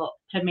able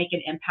to make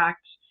an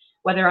impact,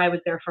 whether I was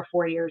there for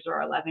 4 years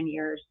or 11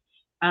 years.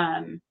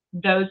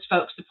 Those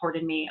folks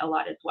supported me a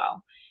lot as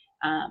well.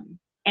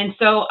 And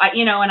so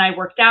and I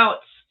worked out.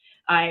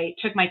 I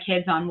took my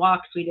kids on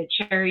walks. We did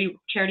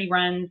charity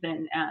runs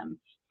and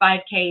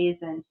 5Ks,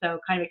 and so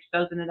kind of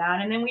exposed them to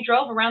that. And then we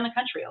drove around the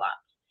country a lot.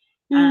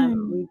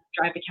 We'd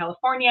drive to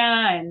California,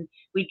 and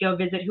we'd go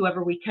visit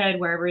whoever we could,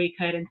 wherever we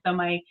could. And so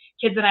my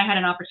kids and I had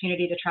an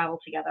opportunity to travel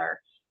together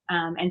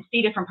and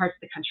see different parts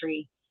of the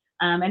country.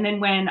 And then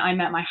when I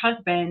met my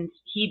husband,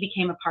 he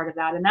became a part of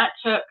that. And that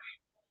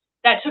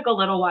took a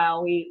little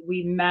while.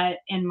 We met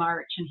in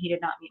March, and he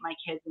did not meet my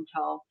kids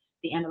until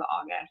the end of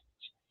August.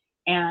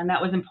 And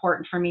that was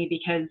important for me,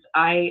 because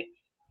I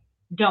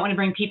don't want to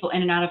bring people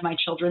in and out of my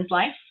children's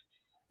life.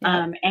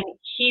 And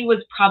he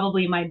was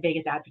probably my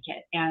biggest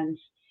advocate, and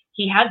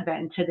he has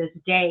been to this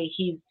day.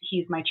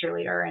 He's my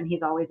cheerleader, and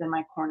he's always in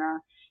my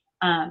corner.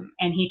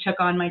 And he took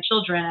on my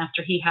children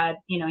after he had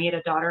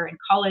a daughter in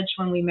college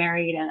when we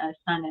married, and a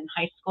son in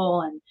high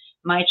school, and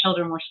my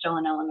children were still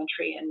in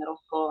elementary and middle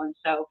school. And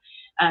so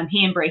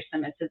he embraced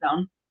them as his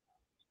own.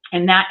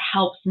 And that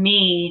helps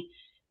me,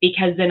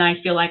 because then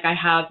I feel like I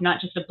have not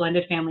just a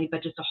blended family,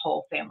 but just a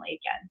whole family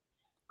again.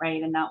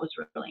 Right. And that was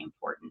really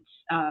important.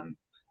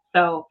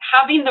 So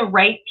having the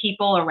right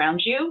people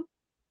around you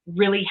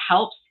really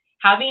helps.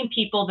 Having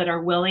people that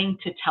are willing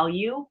to tell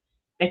you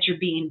that you're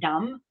being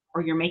dumb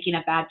or you're making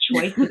a bad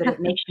choice, so that it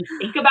makes you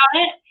think about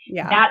it.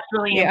 That's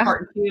really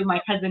important too. My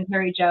cousin,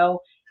 Terry Jo,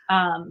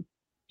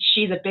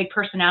 she's a big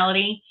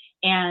personality,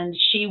 and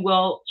she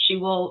was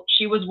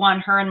one,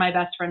 her and my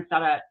best friend,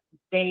 Sara,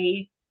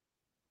 they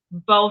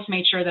both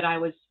made sure that I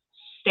was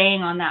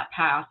staying on that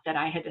path that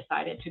I had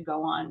decided to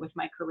go on with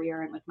my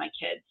career and with my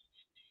kids.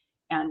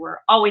 And we're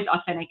always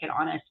authentic and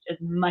honest, as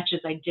much as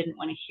I didn't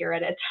want to hear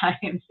it at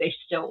times, they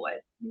still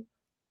would.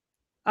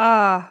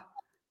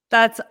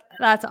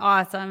 That's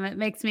awesome. It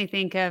makes me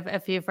think of a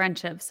few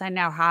friendships I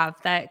now have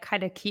that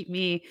kind of keep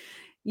me,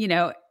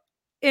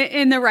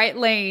 in the right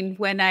lane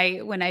when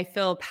I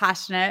feel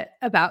passionate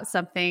about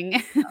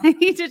something. I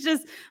need to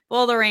just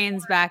pull the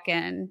reins back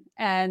in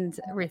and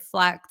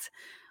reflect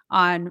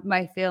on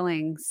my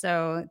feelings.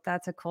 So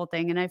that's a cool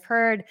thing. And I've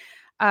heard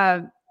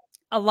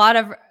a lot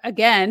of,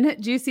 again,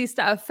 juicy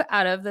stuff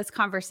out of this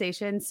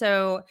conversation.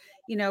 So,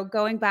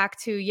 going back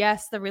to,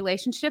 yes, the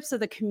relationships of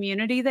the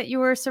community that you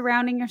were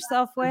surrounding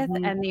yourself with,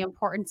 and the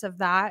importance of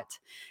that,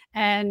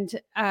 and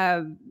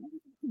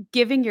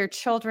giving your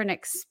children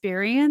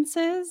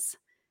experiences.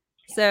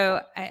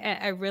 So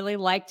I really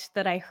liked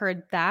that I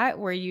heard that,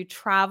 where you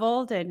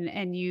traveled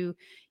and you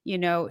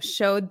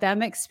showed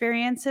them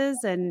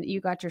experiences, and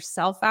you got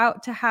yourself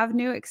out to have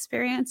new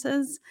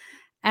experiences.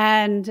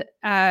 And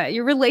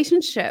your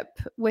relationship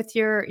with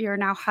your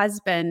now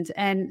husband,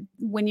 and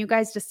when you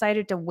guys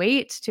decided to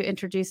wait to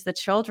introduce the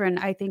children,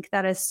 I think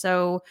that is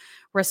so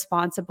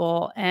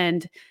responsible.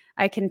 And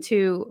I can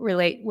too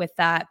relate with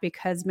that,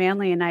 because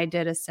Manly and I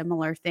did a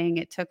similar thing.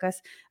 It took us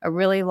a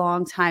really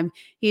long time.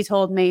 He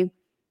told me,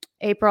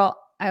 April,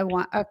 I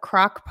want a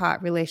crock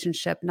pot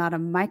relationship, not a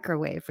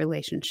microwave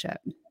relationship.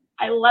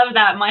 I love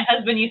that. My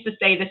husband used to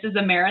say, this is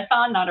a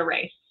marathon, not a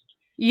race.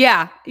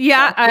 Yeah.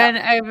 And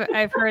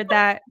I've heard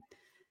that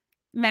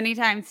Many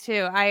times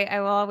too. I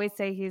will always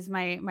say he's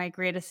my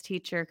greatest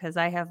teacher because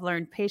I have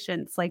learned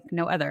patience like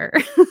no other.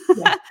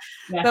 Yes.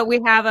 Yes. But we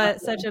have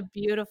such Absolutely. a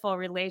beautiful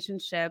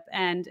relationship,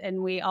 and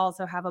we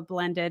also have a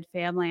blended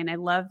family. And I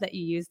love that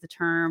you use the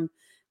term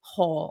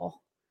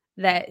whole,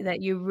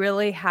 that you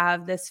really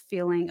have this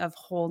feeling of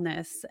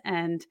wholeness.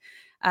 And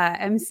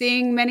I'm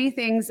seeing many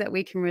things that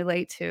we can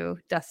relate to,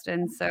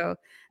 Dustin. So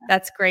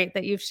that's great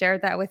that you've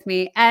shared that with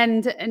me.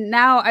 And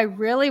now I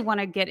really want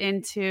to get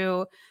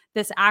into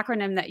this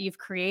acronym that you've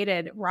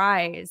created,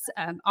 RISE,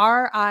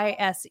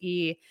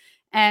 R-I-S-E,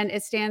 and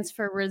it stands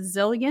for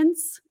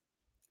resilience,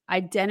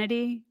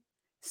 identity,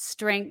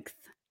 strength,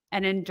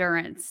 and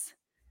endurance.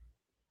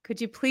 Could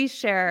you please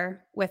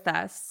share with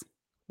us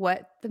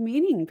what the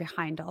meaning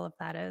behind all of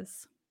that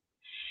is?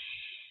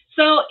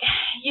 So,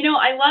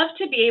 I love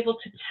to be able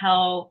to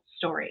tell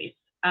stories.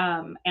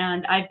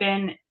 And I've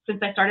been, since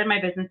I started my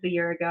business a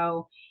year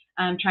ago,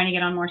 trying to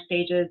get on more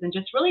stages and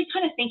just really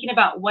kind of thinking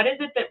about what is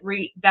it that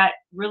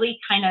really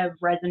kind of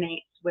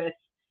resonates with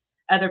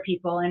other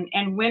people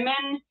and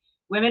women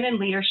in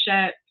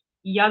leadership,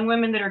 young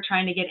women that are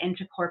trying to get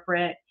into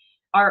corporate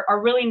are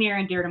really near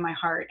and dear to my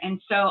heart.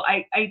 And so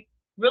I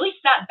really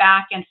sat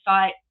back and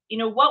thought,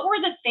 what were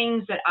the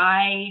things that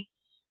I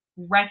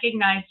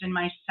recognized in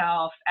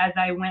myself as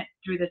I went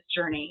through this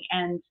journey,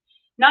 and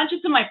not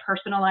just in my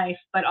personal life,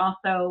 but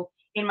also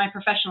in my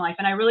professional life.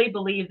 And I really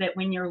believe that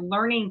when you're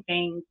learning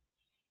things,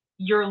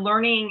 you're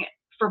learning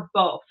for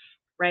both,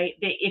 right?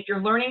 If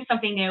you're learning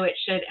something new, it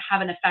should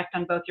have an effect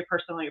on both your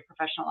personal and your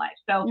professional life.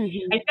 So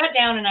Mhm. I sat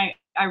down and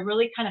I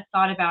really kind of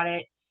thought about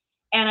it.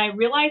 And I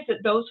realized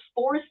that those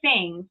four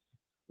things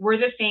were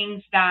the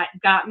things that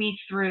got me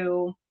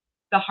through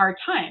the hard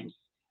times.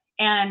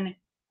 And,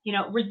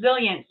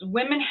 resilience,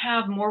 women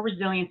have more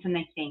resilience than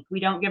they think. We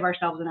don't give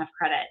ourselves enough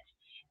credit.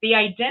 The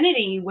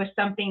identity was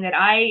something that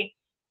I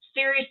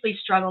seriously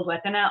struggled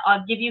with. And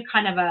I'll give you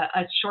kind of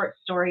a short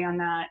story on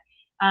that.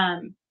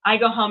 I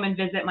go home and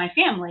visit my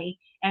family,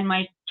 and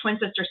my twin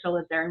sister still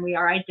lives there, and we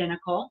are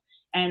identical.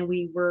 And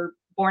we were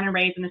born and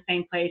raised in the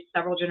same place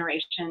several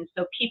generations.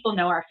 So people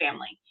know our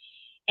family.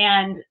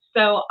 And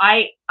so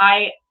I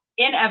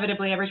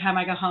inevitably, every time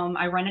I go home,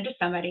 I run into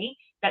somebody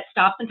that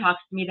stops and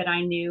talks to me that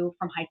I knew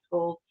from high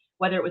school,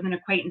 whether it was an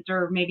acquaintance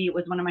or maybe it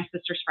was one of my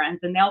sister's friends,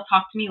 and they'll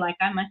talk to me like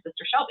I'm my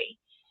sister Shelby.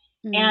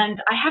 Mm.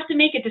 And I have to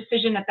make a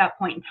decision at that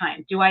point in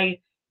time. Do I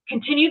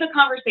continue the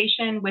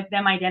conversation with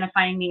them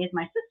identifying me as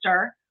my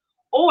sister,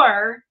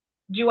 or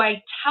do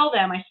I tell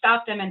them, I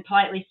stop them and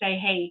politely say,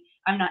 hey,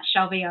 I'm not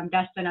Shelby, I'm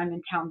Dustin, I'm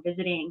in town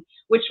visiting,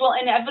 which will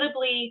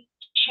inevitably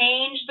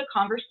change the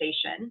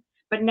conversation,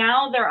 but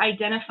now they're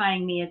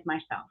identifying me as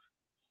myself.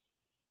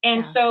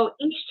 And Yeah. so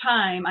each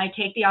time I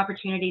take the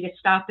opportunity to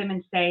stop them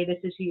and say, this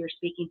is who you're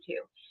speaking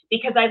to,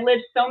 because I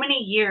lived so many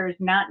years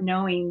not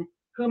knowing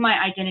who my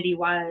identity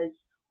was,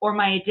 or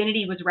my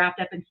identity was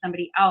wrapped up in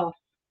somebody else,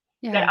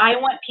 that Yeah. I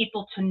want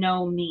people to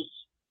know me.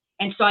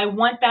 And so I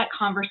want that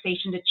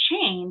conversation to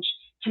change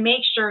to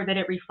make sure that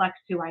it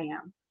reflects who I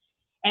am.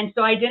 And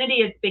so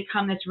identity has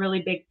become this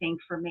really big thing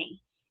for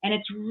me. And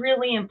it's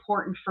really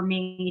important for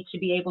me to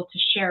be able to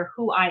share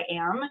who I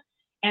am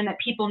and that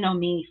people know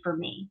me for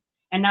me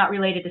and not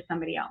related to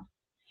somebody else.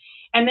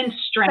 And then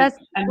strength.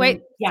 I Wait,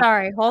 mean, yeah.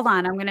 sorry, hold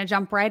on. I'm gonna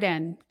jump right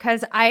in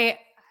because I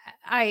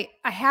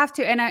have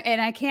to, and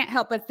I can't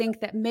help but think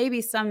that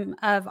maybe some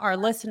of our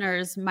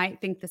listeners might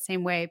think the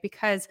same way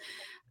because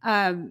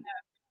um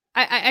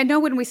I know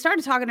when we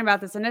started talking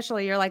about this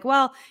initially, you're like,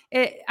 well,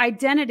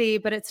 identity,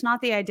 but it's not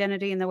the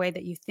identity in the way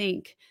that you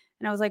think.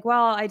 And I was like,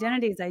 well,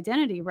 identity is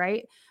identity,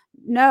 right?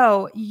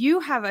 No, you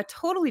have a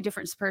totally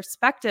different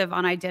perspective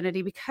on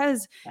identity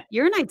because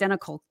you're an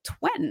identical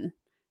twin.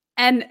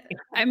 And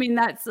I mean,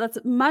 that's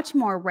much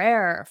more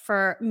rare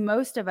for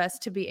most of us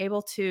to be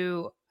able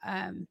to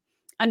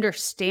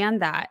understand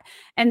that.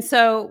 And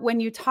so when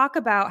you talk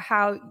about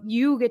how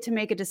you get to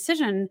make a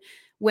decision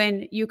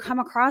when you come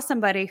across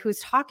somebody who's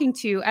talking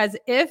to you as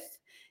if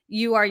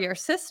you are your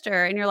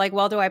sister and you're like,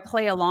 well, do I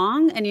play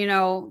along and,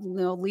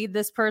 lead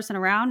this person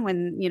around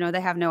when, they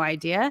have no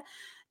idea?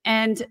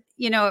 And,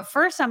 at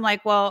first I'm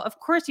like, well, of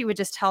course you would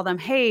just tell them,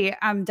 hey,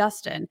 I'm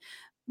Dustin.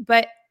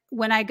 But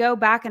when I go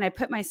back and I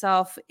put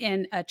myself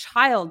in a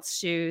child's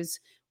shoes,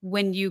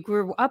 when you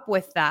grew up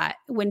with that,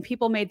 when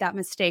people made that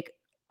mistake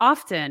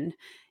often,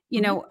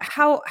 Mhm.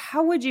 how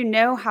would you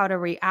know how to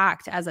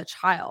react as a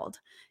child?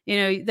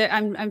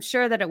 I'm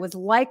sure that it was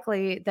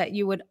likely that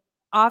you would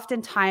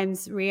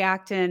oftentimes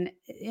react in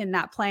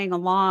that playing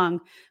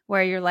along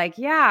where you're like,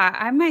 yeah,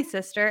 I'm my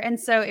sister. And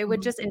so it would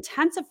Mhm. just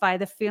intensify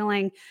the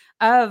feeling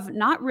of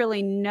not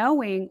really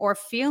knowing or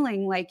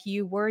feeling like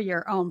you were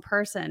your own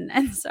person.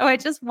 And so I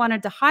just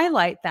wanted to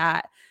highlight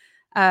that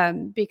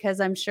because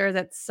I'm sure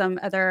that some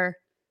other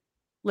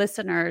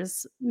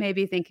listeners may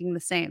be thinking the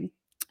same.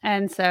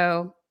 And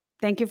so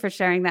thank you for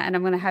sharing that. And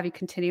I'm going to have you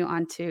continue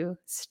on to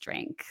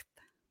strength.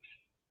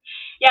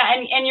 Yeah,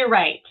 and you're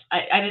right.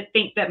 I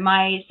think that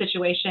my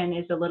situation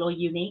is a little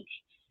unique.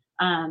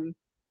 Um,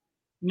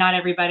 not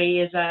everybody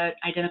is a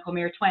identical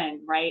mirror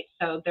twin, right?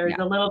 So there's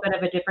a little bit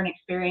of a different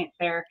experience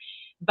there.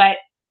 But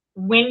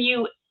when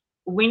you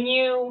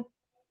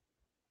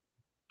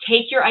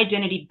take your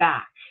identity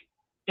back,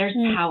 there's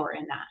power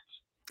in that.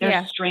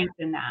 There's strength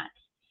in that.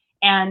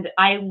 And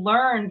I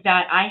learned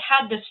that I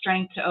had the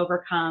strength to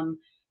overcome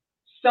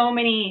so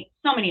many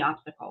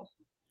obstacles,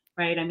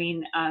 right? I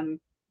mean,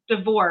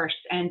 divorce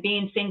and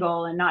being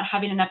single and not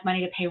having enough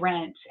money to pay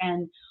rent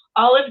and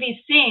all of these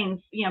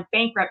things, you know,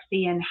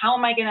 bankruptcy and how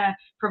am I going to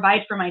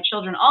provide for my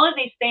children? All of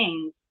these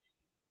things,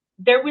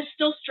 there was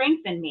still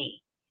strength in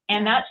me.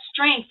 And that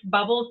strength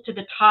bubbles to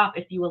the top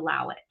if you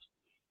allow it.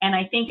 And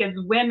I think as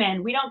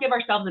women, we don't give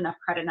ourselves enough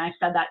credit. And I've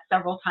said that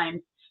several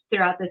times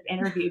throughout this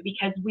interview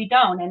because we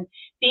don't. And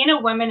being a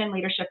woman in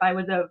leadership, I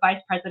was a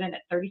vice president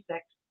at 36.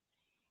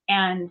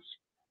 And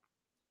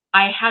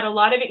I had a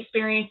lot of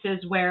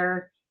experiences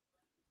where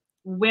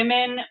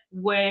women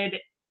would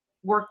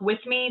work with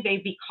me.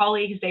 They'd be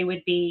colleagues. They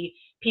would be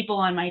people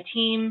on my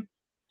team.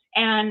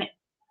 And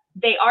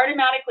they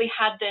automatically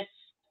had this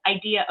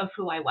idea of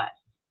who I was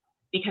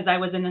because I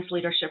was in this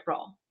leadership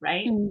role,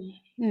 right?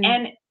 Mm-hmm.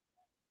 And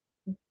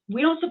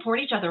we don't support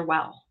each other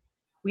well.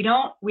 We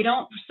don't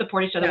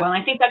support each other well. And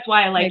I think that's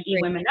why I like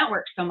eWomen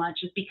Network so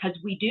much, is because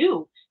we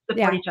do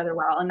support each other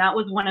well. And that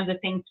was one of the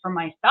things for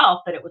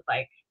myself that it was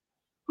like,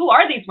 who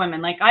are these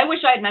women? Like, I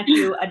wish I had met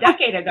you a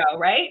decade ago,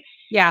 right?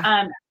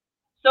 Yeah.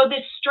 So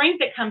this strength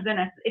that comes in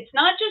us, it's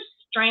not just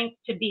strength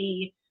to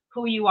be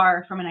who you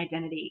are from an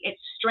identity. It's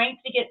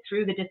strength to get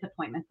through the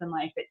disappointments in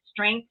life. It's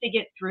strength to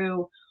get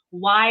through,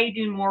 why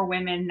do more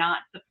women not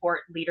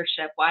support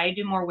leadership? Why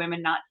do more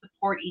women not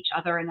support each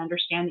other and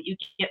understand that you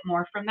get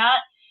more from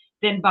that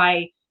than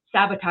by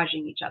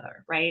sabotaging each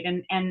other, right?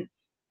 And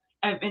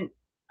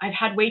I've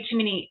had way too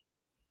many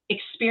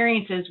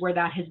experiences where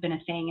that has been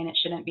a thing and it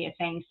shouldn't be a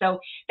thing. So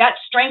that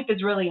strength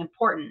is really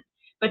important.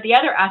 But the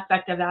other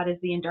aspect of that is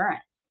the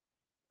endurance,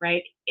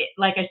 right?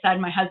 Like I said,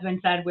 my husband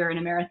said we're in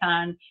a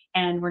marathon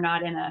and we're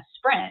not in a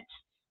sprint.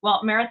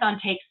 Well, marathon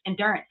takes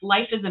endurance.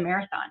 Life is a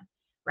marathon,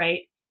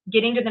 right?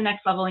 Getting to the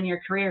next level in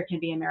your career can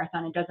be a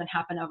marathon. It doesn't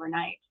happen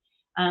overnight.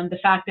 The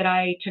fact that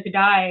I took a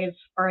dive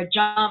or a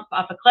jump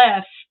off a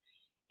cliff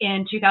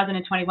in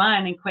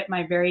 2021 and quit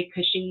my very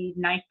cushy,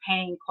 nice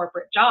paying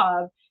corporate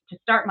job to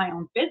start my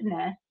own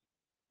business,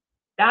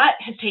 that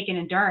has taken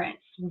endurance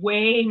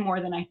way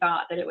more than I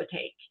thought that it would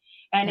take.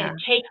 And it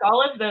takes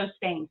all of those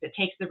things. It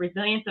takes the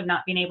resilience of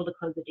not being able to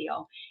close a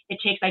deal. It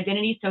takes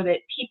identity so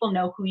that people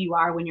know who you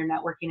are when you're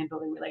networking and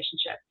building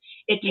relationships.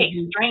 It takes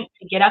strength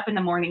to get up in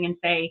the morning and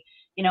say,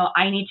 you know,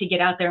 I need to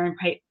get out there and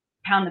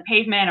pound the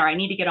pavement, or I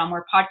need to get on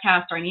more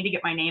podcasts, or I need to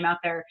get my name out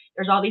there.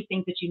 There's all these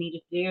things that you need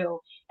to do.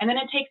 And then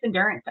it takes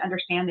endurance to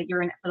understand that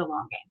you're in it for the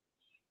long game.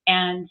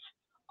 And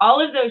all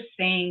of those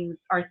things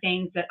are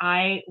things that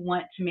I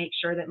want to make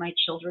sure that my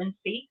children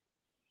see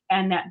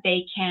and that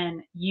they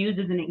can use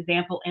as an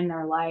example in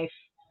their life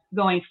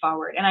going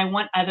forward. And I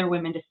want other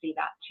women to see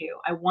that too.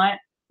 I want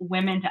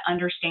women to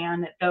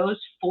understand that those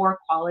 4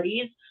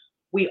 qualities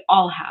we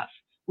all have.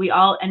 We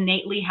all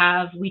innately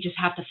have. We just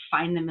have to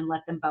find them and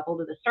let them bubble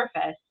to the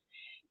surface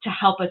to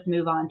help us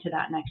move on to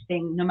that next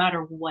thing, no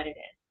matter what it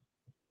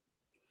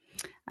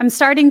is. I'm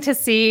starting to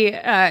see,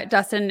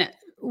 Dustin,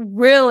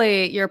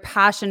 really your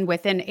passion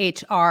within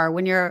HR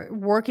when you're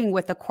working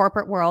with the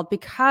corporate world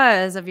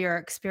because of your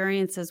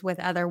experiences with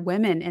other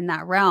women in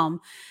that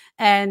realm.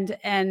 And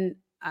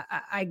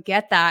I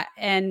get that.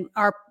 And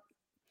our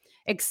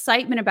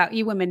excitement about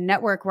eWomen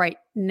Network right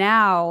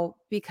now,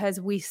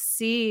 because we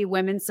see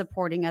women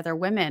supporting other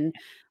women,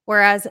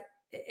 whereas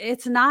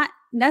it's not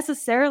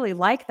necessarily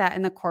like that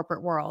in the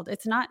corporate world.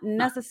 It's not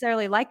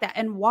necessarily like that.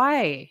 And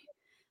why?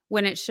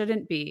 When it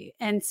shouldn't be.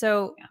 And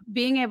so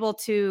being able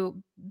to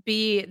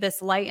be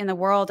this light in the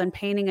world and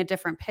painting a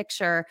different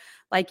picture,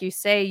 like you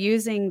say,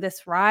 using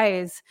this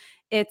R.I.S.E,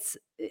 it's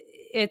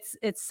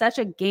such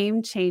a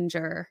game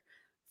changer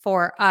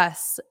for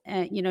us,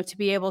 you know, to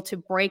be able to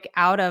break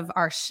out of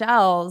our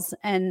shells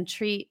and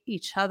treat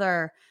each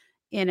other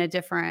in a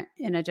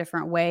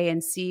different way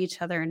and see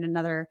each other in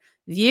another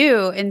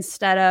view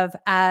instead of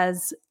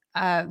as,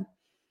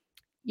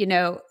 you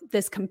know,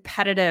 this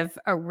competitive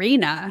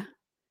arena.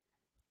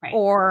 Right.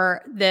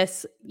 Or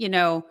this, you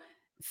know,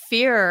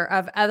 fear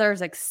of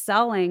others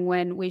excelling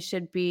when we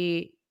should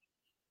be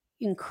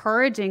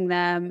encouraging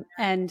them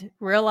and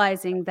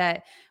realizing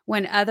that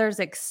when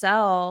others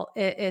excel,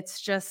 it's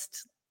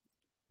just,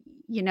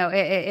 you know,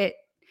 it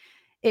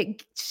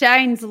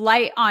shines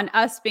light on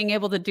us being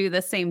able to do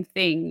the same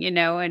thing, you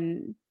know,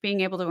 and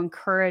being able to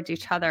encourage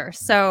each other.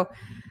 So,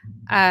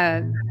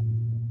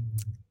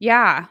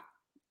 yeah.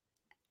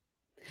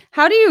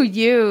 How do you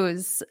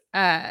use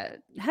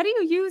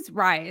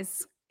R.I.S.E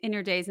in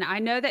your days now? I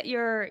know that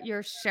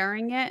you're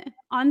sharing it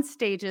on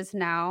stages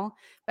now,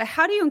 but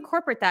how do you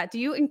incorporate that? Do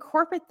you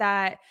incorporate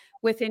that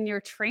within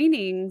your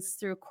trainings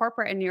through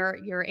corporate and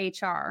your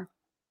HR?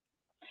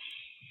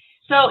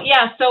 So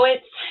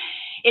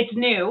it's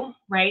new,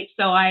 right?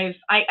 So I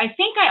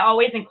think I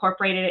always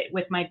incorporated it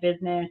with my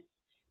business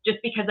just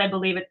because I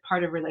believe it's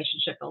part of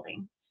relationship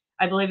building.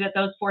 I believe that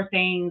those 4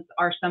 things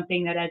are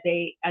something that as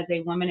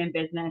a woman in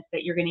business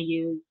that you're going to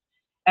use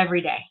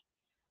every day.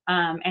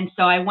 And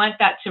so I want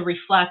that to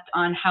reflect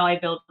on how I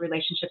build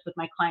relationships with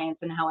my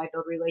clients and how I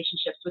build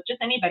relationships with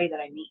just anybody that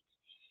I meet.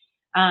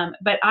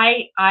 But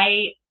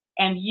I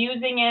am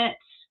using it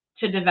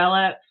to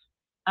develop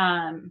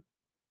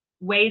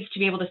ways to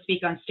be able to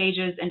speak on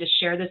stages and to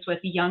share this with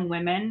young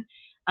women.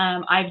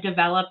 I've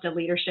developed a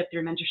leadership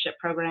through mentorship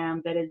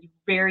program that is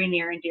very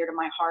near and dear to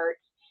my heart,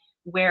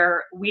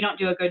 where we don't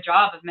do a good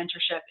job of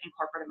mentorship in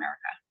corporate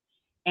America.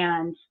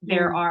 And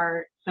there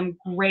are some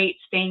great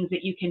things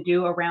that you can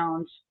do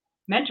around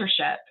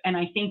mentorship. And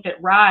I think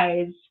that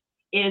R.I.S.E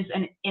is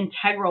an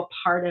integral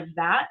part of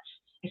that,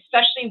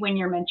 especially when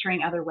you're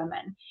mentoring other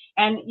women.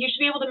 And you should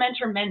be able to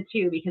mentor men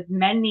too, because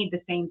men need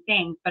the same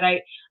things. But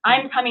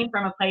I'm coming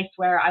from a place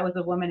where I was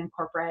a woman in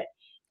corporate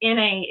in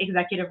a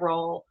executive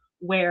role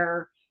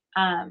where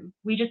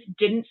we just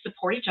didn't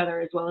support each other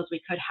as well as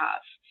we could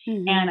have.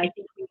 And I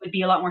think we would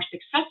be a lot more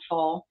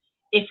successful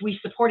if we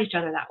support each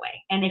other that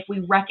way. And if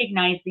we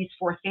recognize these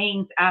 4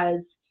 things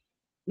as,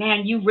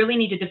 man, you really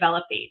need to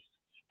develop these.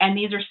 And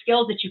these are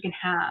skills that you can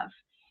have.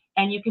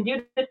 And you can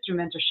do this through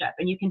mentorship,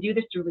 and you can do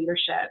this through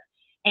leadership.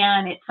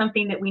 And it's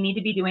something that we need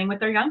to be doing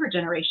with our younger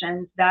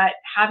generations that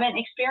haven't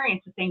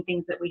experienced the same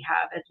things that we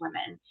have as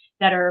women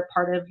that are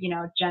part of,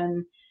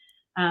 Gen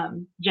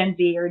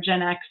Z or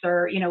Gen X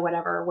or,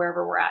 whatever,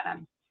 wherever we're at.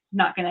 I'm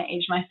not going to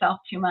age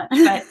myself too much,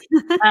 but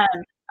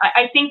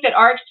I think that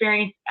our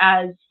experience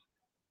as,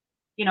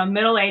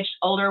 middle-aged,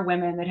 older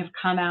women that have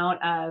come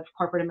out of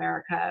corporate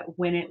America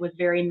when it was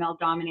very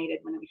male-dominated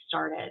when we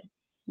started,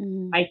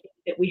 I think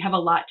that we have a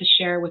lot to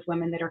share with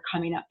women that are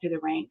coming up through the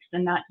ranks.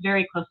 And that's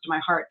very close to my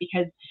heart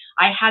because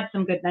I had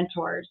some good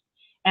mentors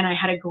and I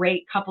had a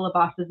great couple of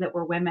bosses that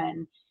were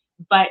women,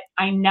 but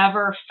I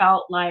never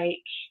felt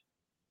like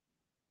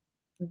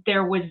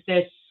there was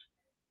this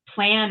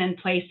plan in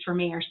place for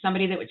me or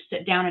somebody that would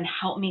sit down and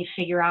help me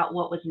figure out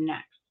what was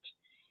next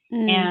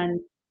and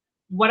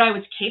what I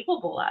was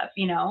capable of,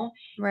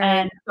 Right.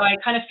 And so I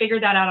kind of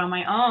figured that out on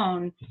my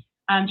own.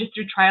 Just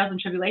through trials and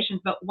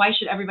tribulations, but why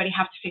should everybody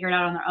have to figure it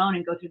out on their own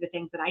and go through the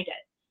things that I did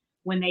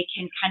when they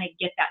can kind of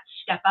get that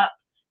step up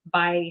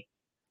by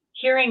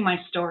hearing my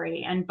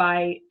story and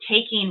by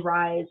taking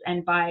R.I.S.E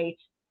and by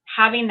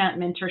having that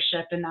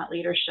mentorship and that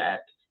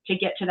leadership to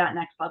get to that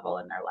next level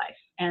in their life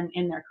and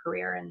in their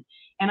career.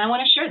 And I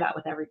want to share that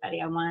with everybody.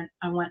 I want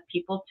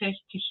people to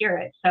hear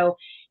it. So,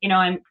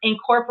 I'm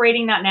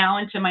incorporating that now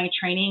into my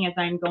training as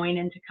I'm going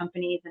into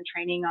companies and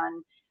training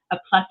on a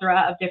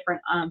plethora of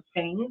different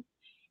things.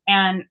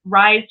 And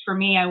R.I.S.E for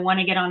me, I want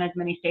to get on as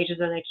many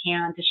stages as I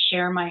can to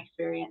share my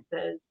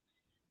experiences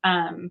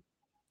and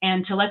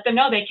to let them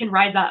know they can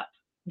rise up.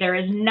 There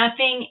is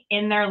nothing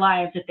in their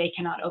lives that they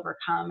cannot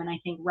overcome. And I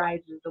think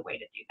R.I.S.E is the way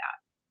to do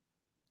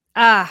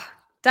that.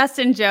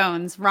 Dustin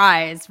Jones,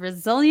 R.I.S E,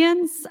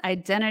 resilience,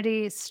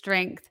 identity,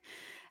 strength,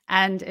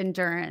 and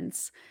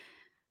endurance.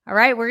 All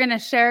right, we're going to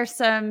share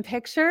some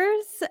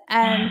pictures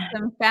and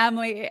some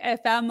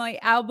family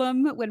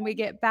album when we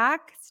get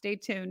back. Stay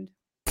tuned.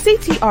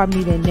 CTR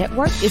Media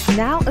Network is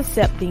now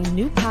accepting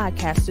new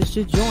podcasters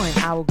to join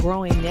our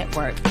growing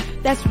network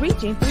that's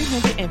reaching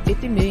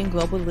 350 million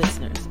global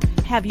listeners.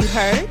 Have you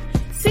heard?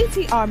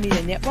 CTR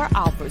Media Network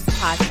offers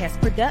podcast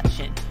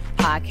production,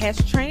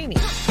 podcast training,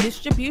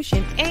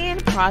 distribution,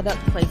 and product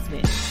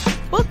placement.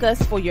 Book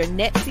us for your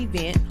next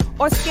event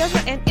or schedule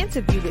an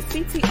interview with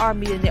CTR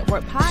Media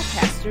Network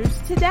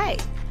podcasters today.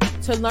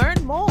 To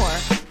learn more,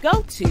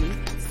 go to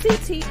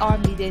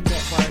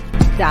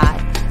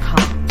ctrmedianetwork.com.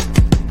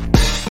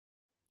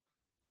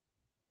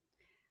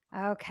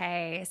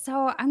 Okay,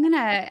 so I'm going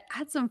to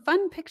add some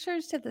fun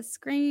pictures to the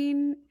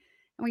screen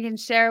and we can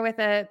share with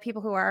the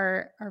people who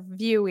are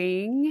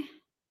viewing.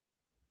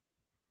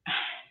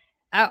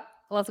 Oh,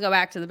 let's go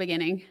back to the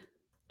beginning.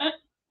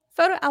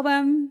 Photo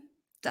album,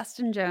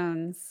 Dustin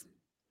Jones.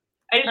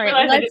 I just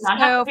realized I did not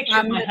have a picture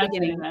of my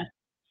husband in this.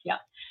 Yeah.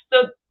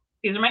 So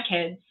these are my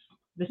kids.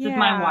 This is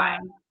my why.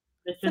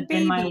 This has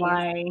been my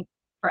why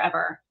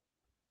forever.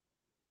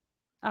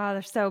 Oh,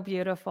 they're so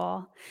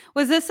beautiful.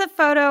 Was this a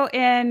photo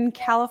in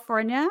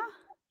California?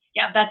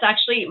 Yeah, that's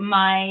actually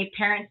my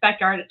parents'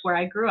 backyard. It's where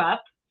I grew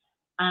up.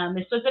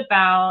 This was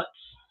about,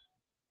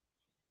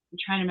 I'm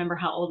trying to remember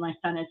how old my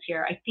son is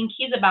here. I think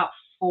he's about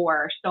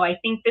 4. So I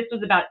think this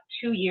was about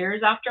 2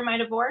 years after my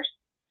divorce.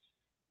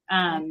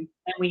 And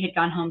we had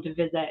gone home to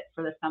visit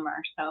for the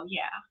summer. So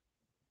yeah.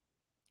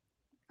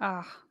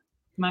 Oh,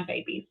 my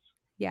babies.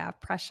 Yeah,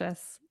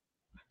 precious.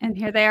 And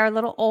here they are a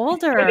little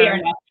older. Here they are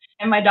now.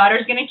 And my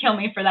daughter's going to kill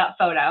me for that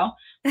photo,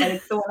 but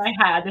it's the one I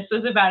had. This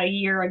was about a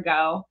year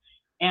ago.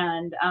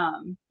 And,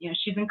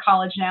 she's in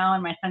college now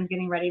and my son's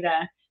getting ready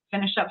to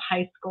finish up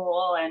high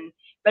school.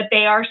 But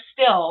they are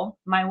still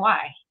my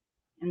why.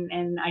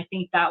 And I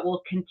think that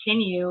will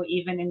continue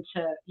even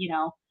into,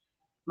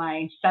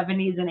 my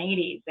 70s and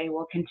 80s. They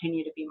will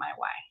continue to be my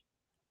why.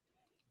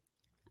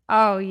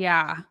 Oh,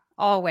 yeah.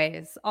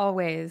 Always,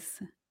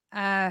 always.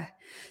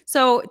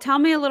 So tell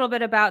me a little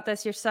bit about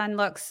this. Your son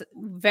looks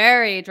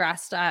very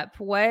dressed up.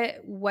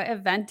 What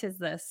event is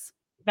this?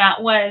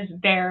 That was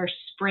their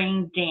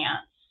spring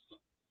dance.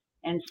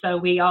 And so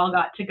we all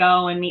got to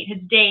go and meet his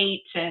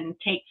date and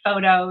take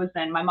photos.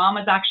 And my mom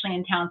was actually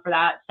in town for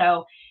that.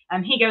 So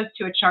he goes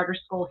to a charter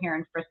school here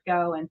in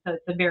Frisco. And so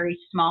it's a very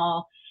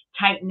small,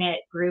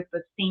 tight-knit group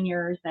of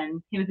seniors.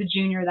 And he was a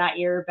junior that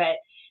year, but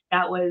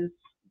that was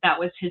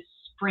his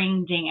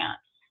spring dance.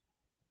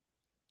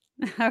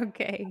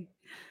 Okay.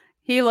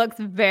 He looks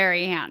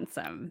very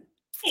handsome.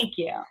 Thank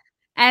you.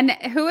 And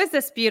who is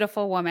this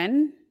beautiful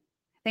woman?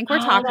 I think we're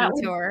talking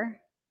to her.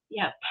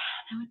 Yep,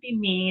 that would be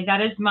me. That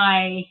is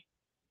my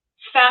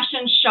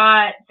fashion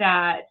shot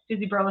that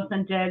Susie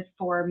Burleson did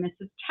for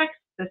Mrs.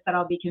 Texas that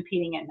I'll be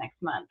competing in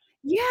next month.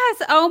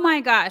 Yes. Oh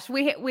my gosh.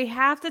 We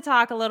have to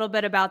talk a little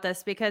bit about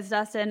this because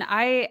Dustin,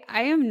 I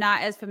am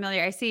not as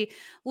familiar. I see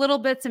little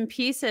bits and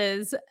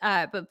pieces,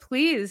 but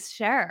please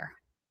share.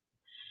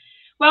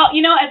 Well,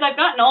 as I've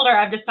gotten older,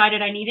 I've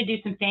decided I need to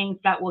do some things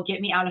that will get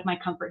me out of my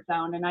comfort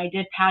zone. And I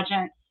did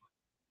pageants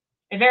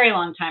a very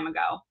long time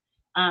ago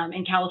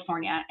in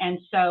California. And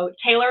so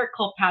Taylor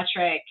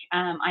Kilpatrick,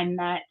 I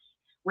met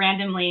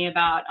randomly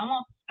about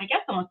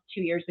almost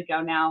 2 years ago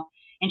now.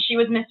 And she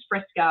was Miss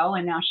Frisco,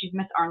 and now she's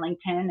Miss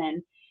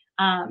Arlington.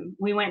 And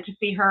we went to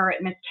see her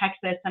at Miss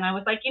Texas. And I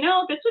was like,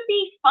 this would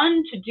be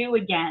fun to do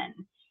again.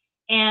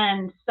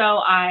 And so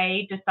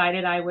I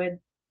decided I would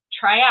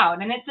try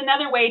out. And it's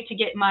another way to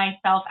get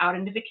myself out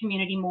into the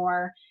community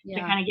more, to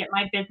kind of get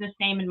my business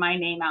name and my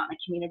name out in the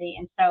community.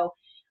 And so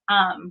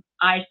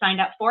I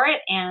signed up for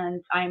it,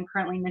 and I'm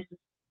currently Mrs.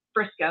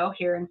 Frisco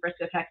here in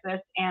Frisco,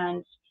 Texas,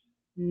 and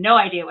no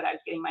idea what I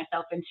was getting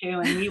myself into.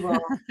 And we will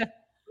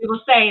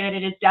say that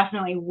it is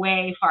definitely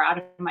way far out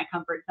of my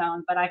comfort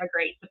zone, but I have a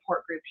great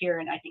support group here,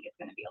 and I think it's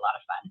going to be a lot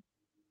of fun.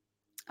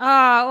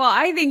 Oh, well,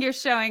 I think you're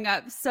showing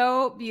up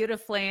so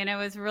beautifully. And I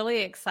was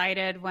really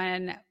excited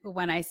when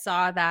I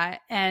saw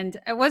that. And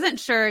I wasn't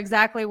sure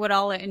exactly what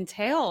all it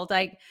entailed.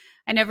 I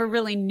never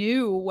really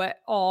knew what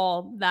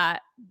all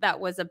that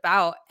was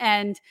about.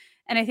 And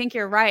I think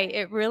you're right.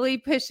 It really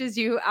pushes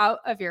you out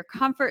of your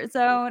comfort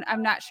zone.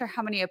 I'm not sure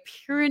how many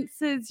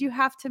appearances you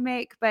have to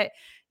make, but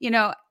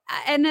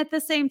and at the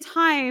same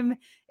time,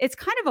 it's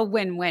kind of a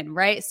win-win,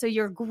 right? So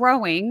you're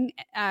growing,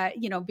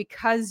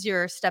 because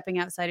you're stepping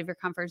outside of your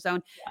comfort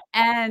zone,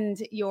 and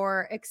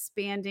you're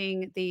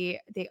expanding the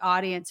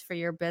audience for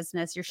your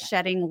business. You're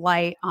shedding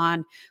light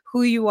on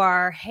who you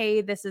are.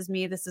 Hey, this is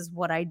me. This is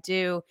what I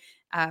do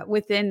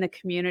within the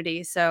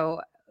community.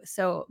 So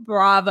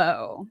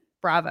bravo,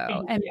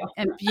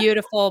 and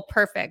beautiful,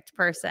 perfect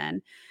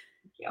person.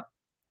 Thank you.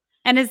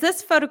 And is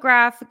this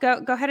photograph,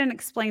 go ahead and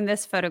explain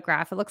this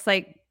photograph. It looks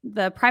like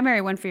the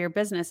primary one for your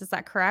business. Is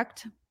that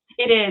correct?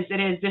 It is.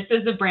 This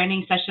is a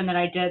branding session that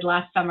I did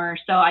last summer.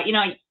 So,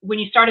 when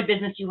you start a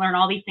business, you learn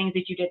all these things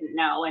that you didn't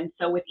know. And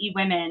so with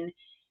eWomen,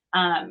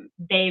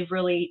 they've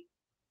really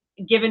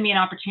given me an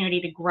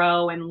opportunity to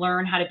grow and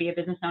learn how to be a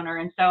business owner.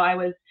 And so I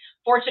was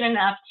fortunate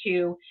enough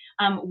to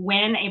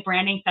win a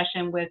branding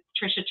session with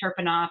Trisha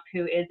Turpinoff,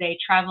 who is a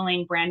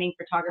traveling branding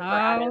photographer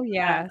out of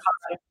Colorado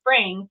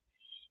Springs.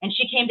 And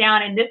she came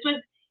down, and this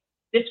was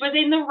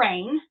in the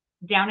rain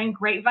down in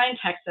Grapevine,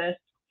 Texas.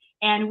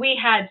 And we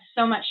had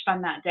so much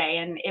fun that day.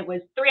 And it was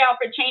 3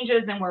 outfit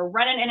changes, and we're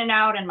running in and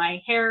out, and my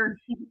hair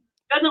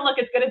doesn't look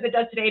as good as it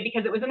does today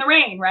because it was in the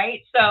rain, right?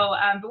 So,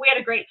 but we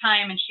had a great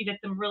time, and she did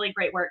some really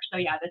great work. So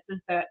yeah, this is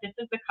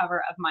the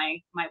cover of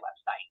my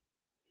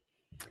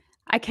website.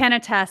 I can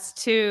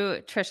attest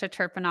to Trisha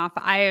Turpinoff.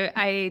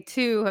 I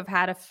too have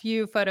had a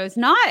few photos,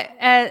 not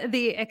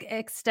the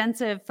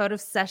extensive photo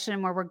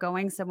session where we're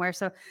going somewhere.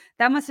 So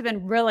that must have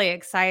been really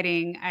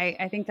exciting.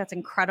 I think that's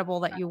incredible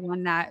that you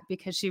won that,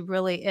 because she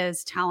really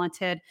is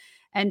talented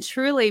and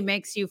truly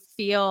makes you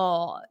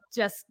feel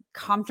just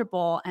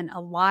comfortable and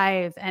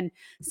alive. And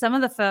some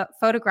of the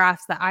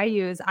photographs that I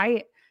use,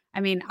 I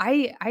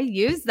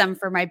use them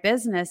for my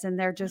business, and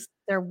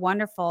they're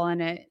wonderful.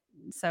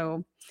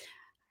 So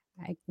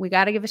we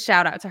got to give a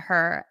shout out to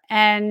her.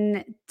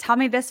 And tell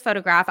me this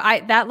photograph.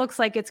 That looks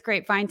like it's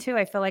Grapevine too.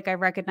 I feel like I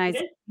recognize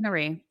the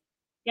scenery.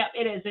 Yep,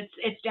 it is.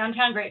 It's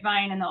downtown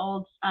Grapevine in the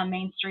old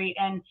Main Street.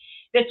 And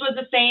this was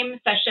the same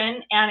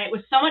session, and it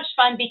was so much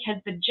fun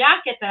because the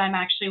jacket that I'm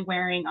actually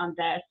wearing on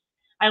this,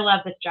 I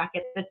love this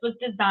jacket. This was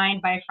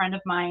designed by a friend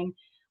of mine,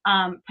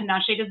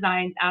 Panache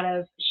Designs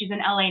she's in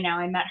LA now.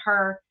 I met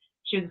her.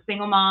 She was a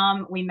single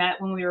mom. We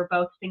met when we were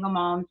both single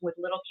moms with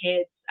little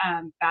kids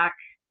back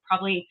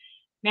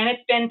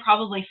it's been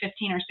probably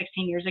 15 or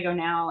 16 years ago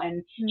now.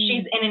 And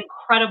she's an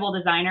incredible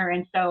designer.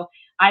 And so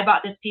I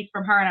bought this piece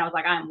from her, and I was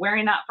like, I'm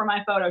wearing that for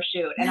my photo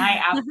shoot. And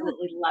I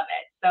absolutely love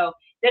it. So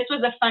this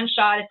was a fun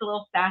shot. It's a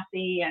little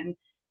sassy, and,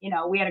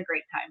 we had a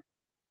great time.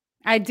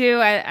 I do.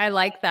 I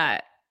like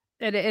that.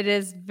 It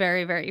is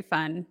very, very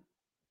fun.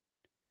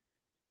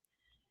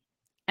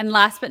 And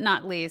last but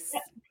not least,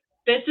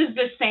 this is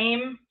the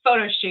same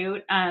photo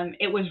shoot.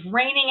 It was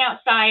raining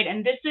outside,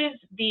 and this is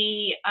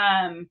the,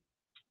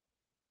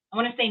 I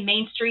want to say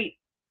Main Street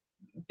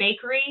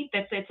bakery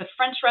it's a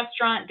French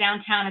restaurant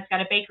downtown. It's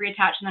got a bakery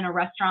attached and then a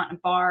restaurant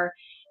and bar.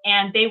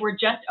 And they were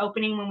just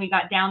opening when we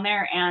got down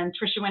there, and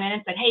Trisha went in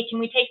and said, "Hey, can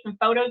we take some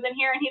photos in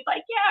here?" And he's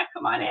like, "Yeah,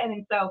 come on in."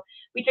 And so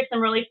we took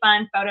some really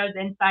fun photos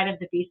inside of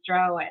the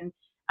bistro. And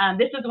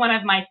this is one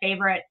of my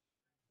favorites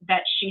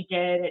that she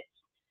did.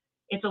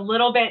 It's a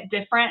little bit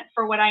different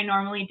for what I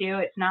normally do.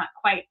 It's not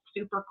quite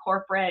super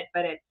corporate,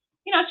 but it's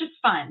just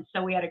fun.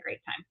 So we had a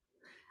great time.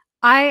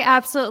 I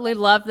absolutely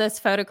love this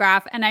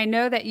photograph. And I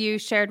know that you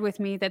shared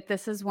with me that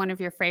this is one of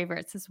your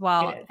favorites as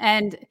well. It is.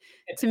 And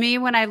to me,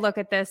 when I look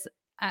at this,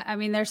 I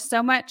mean, there's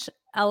so much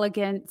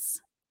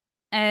elegance,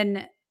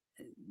 and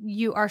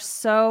you're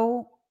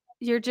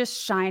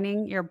just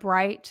shining. You're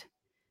bright.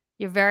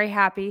 You're very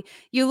happy.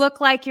 You look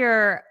like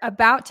you're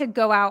about to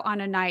go out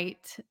on a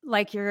night,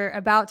 like you're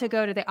about to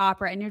go to the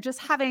opera, and you're just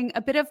having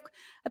a bit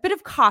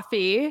of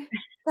coffee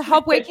to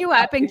help wake you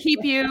up and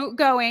keep you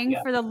going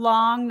for the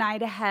long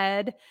night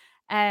ahead.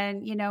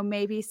 And,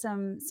 maybe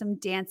some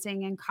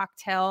dancing and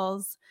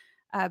cocktails.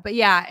 But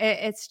yeah,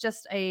 it's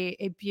just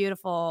a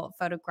beautiful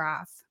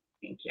photograph.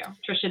 Thank you.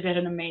 Trisha did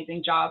an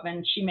amazing job,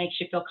 and she makes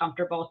you feel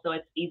comfortable, so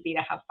it's easy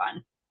to have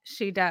fun.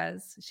 She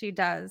does. She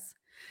does.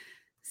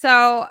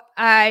 So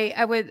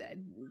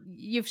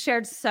you've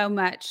shared so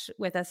much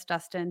with us,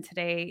 Dustin,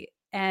 today.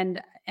 And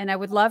I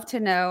would love to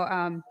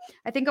know,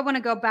 I think I want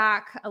to go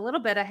back a little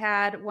bit. I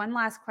had one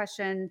last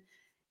question.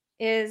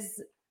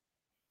 Is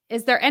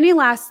there any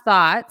last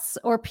thoughts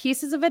or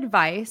pieces of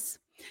advice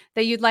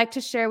that you'd like to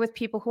share with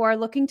people who are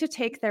looking to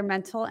take their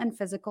mental and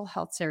physical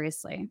health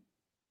seriously?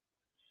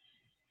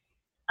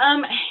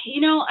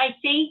 I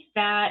think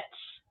that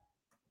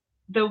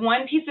the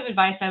one piece of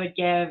advice I would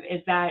give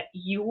is that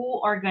you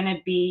are going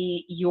to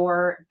be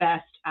your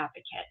best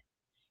advocate.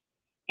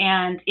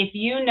 And if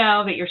you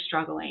know that you're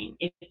struggling,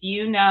 if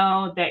you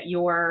know that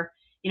you're,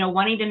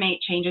 wanting to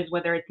make changes,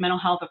 whether it's mental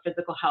health or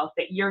physical health,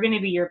 that you're going to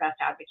be your best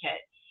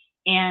advocate.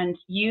 And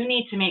you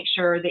need to make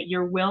sure that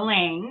you're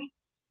willing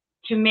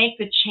to make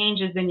the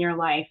changes in your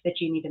life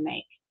that you need to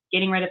make.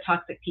 Getting rid of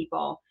toxic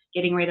people,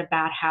 getting rid of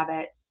bad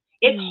habits.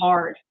 It's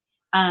hard.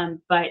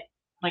 But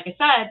like I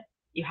said,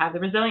 you have the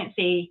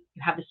resiliency,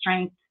 you have the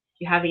strength,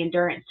 you have the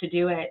endurance to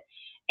do it,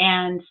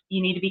 and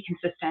you need to be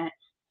consistent.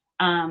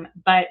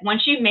 But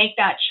once you make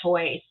that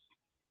choice,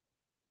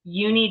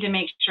 you need to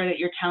make sure that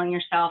you're telling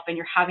yourself and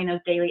you're having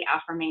those daily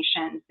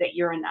affirmations that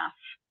you're enough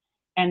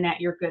and that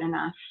you're good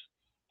enough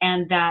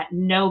and that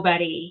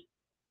nobody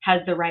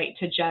has the right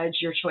to judge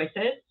your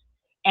choices,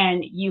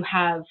 and you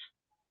have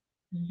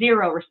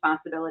zero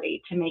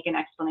responsibility to make an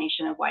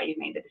explanation of why you've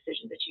made the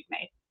decisions that you've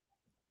made.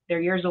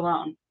 They're yours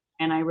alone.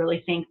 And I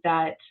really think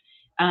that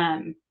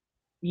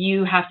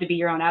you have to be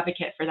your own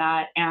advocate for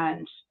that.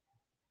 And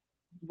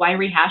why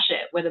rehash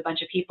it with a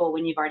bunch of people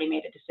when you've already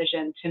made a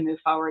decision to move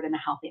forward in a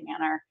healthy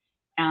manner?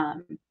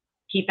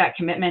 Keep that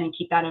commitment and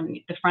keep that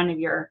in the front of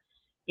your,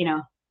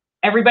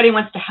 everybody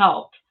wants to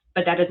help,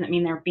 but that doesn't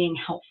mean they're being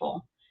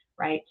helpful,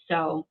 right?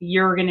 So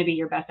you're going to be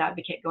your best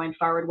advocate going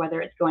forward,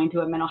 whether it's going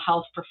to a mental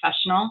health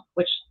professional,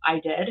 which I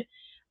did,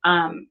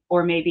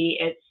 or maybe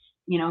it's,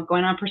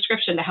 going on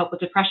prescription to help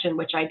with depression,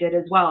 which I did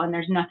as well. And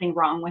there's nothing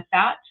wrong with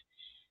that.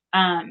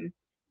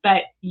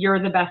 But you're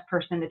the best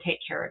person to take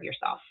care of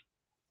yourself.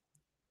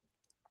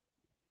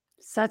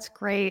 Such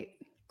great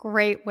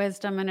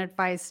wisdom and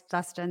advice,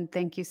 Dustin.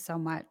 Thank you so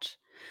much.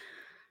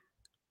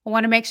 I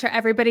want to make sure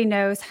everybody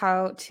knows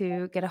how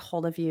to get a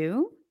hold of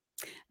you.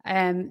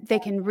 They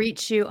can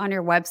reach you on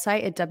your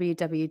website at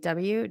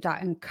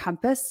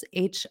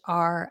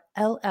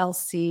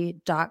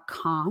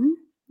www.encompasshrllc.com.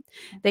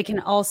 They can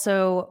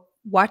also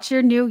watch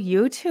your new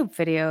YouTube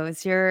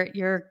videos.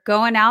 You're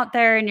going out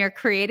there and you're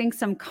creating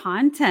some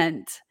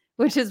content,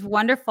 which is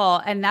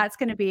wonderful. And that's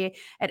going to be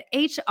at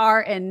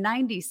HR in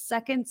 90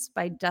 Seconds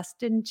by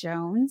Dustin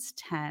Jones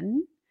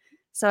 10.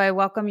 So I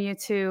welcome you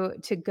to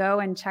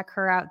go and check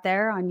her out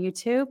there on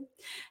YouTube.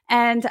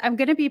 And I'm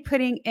going to be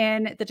putting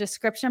in the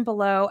description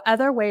below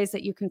other ways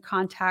that you can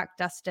contact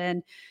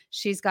Dustin.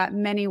 She's got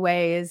many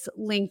ways: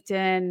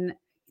 LinkedIn,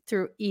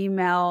 through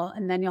email,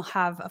 and then you'll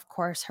have, of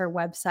course, her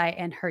website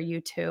and her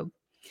YouTube.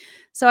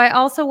 So I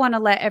also want to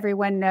let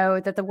everyone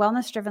know that the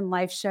Wellness Driven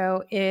Life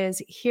Show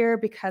is here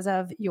because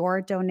of your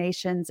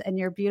donations and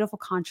your beautiful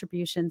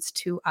contributions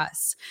to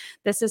us.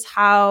 This is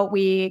how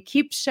we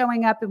keep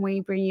showing up, and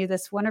we bring you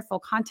this wonderful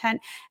content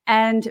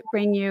and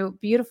bring you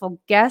beautiful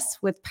guests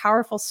with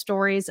powerful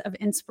stories of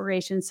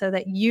inspiration so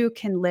that you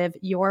can live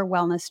your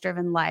wellness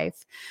driven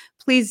life.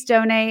 Please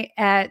donate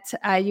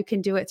you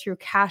can do it through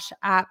Cash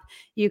App.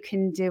 You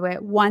can do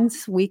it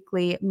once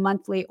weekly,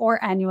 monthly,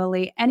 or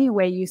annually, any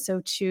way you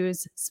so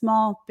choose.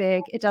 Small,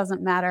 big, it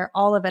doesn't matter.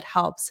 All of it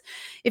helps.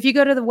 If you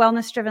go to the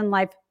Wellness Driven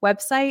Life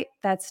website,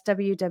 that's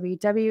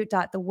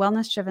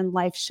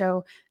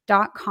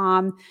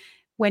www.thewellnessdrivenlifeshow.com.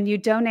 When you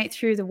donate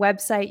through the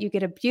website, you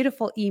get a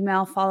beautiful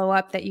email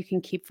follow-up that you can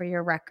keep for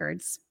your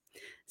records.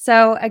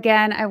 So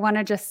again, I want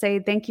to just say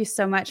thank you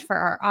so much for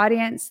our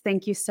audience.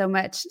 Thank you so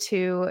much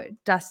to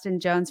Dustin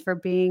Jones for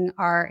being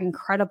our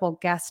incredible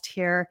guest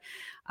here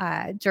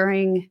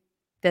during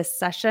this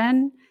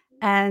session.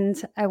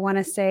 And I want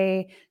to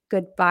say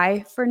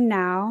goodbye for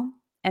now,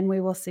 and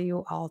we will see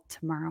you all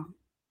tomorrow.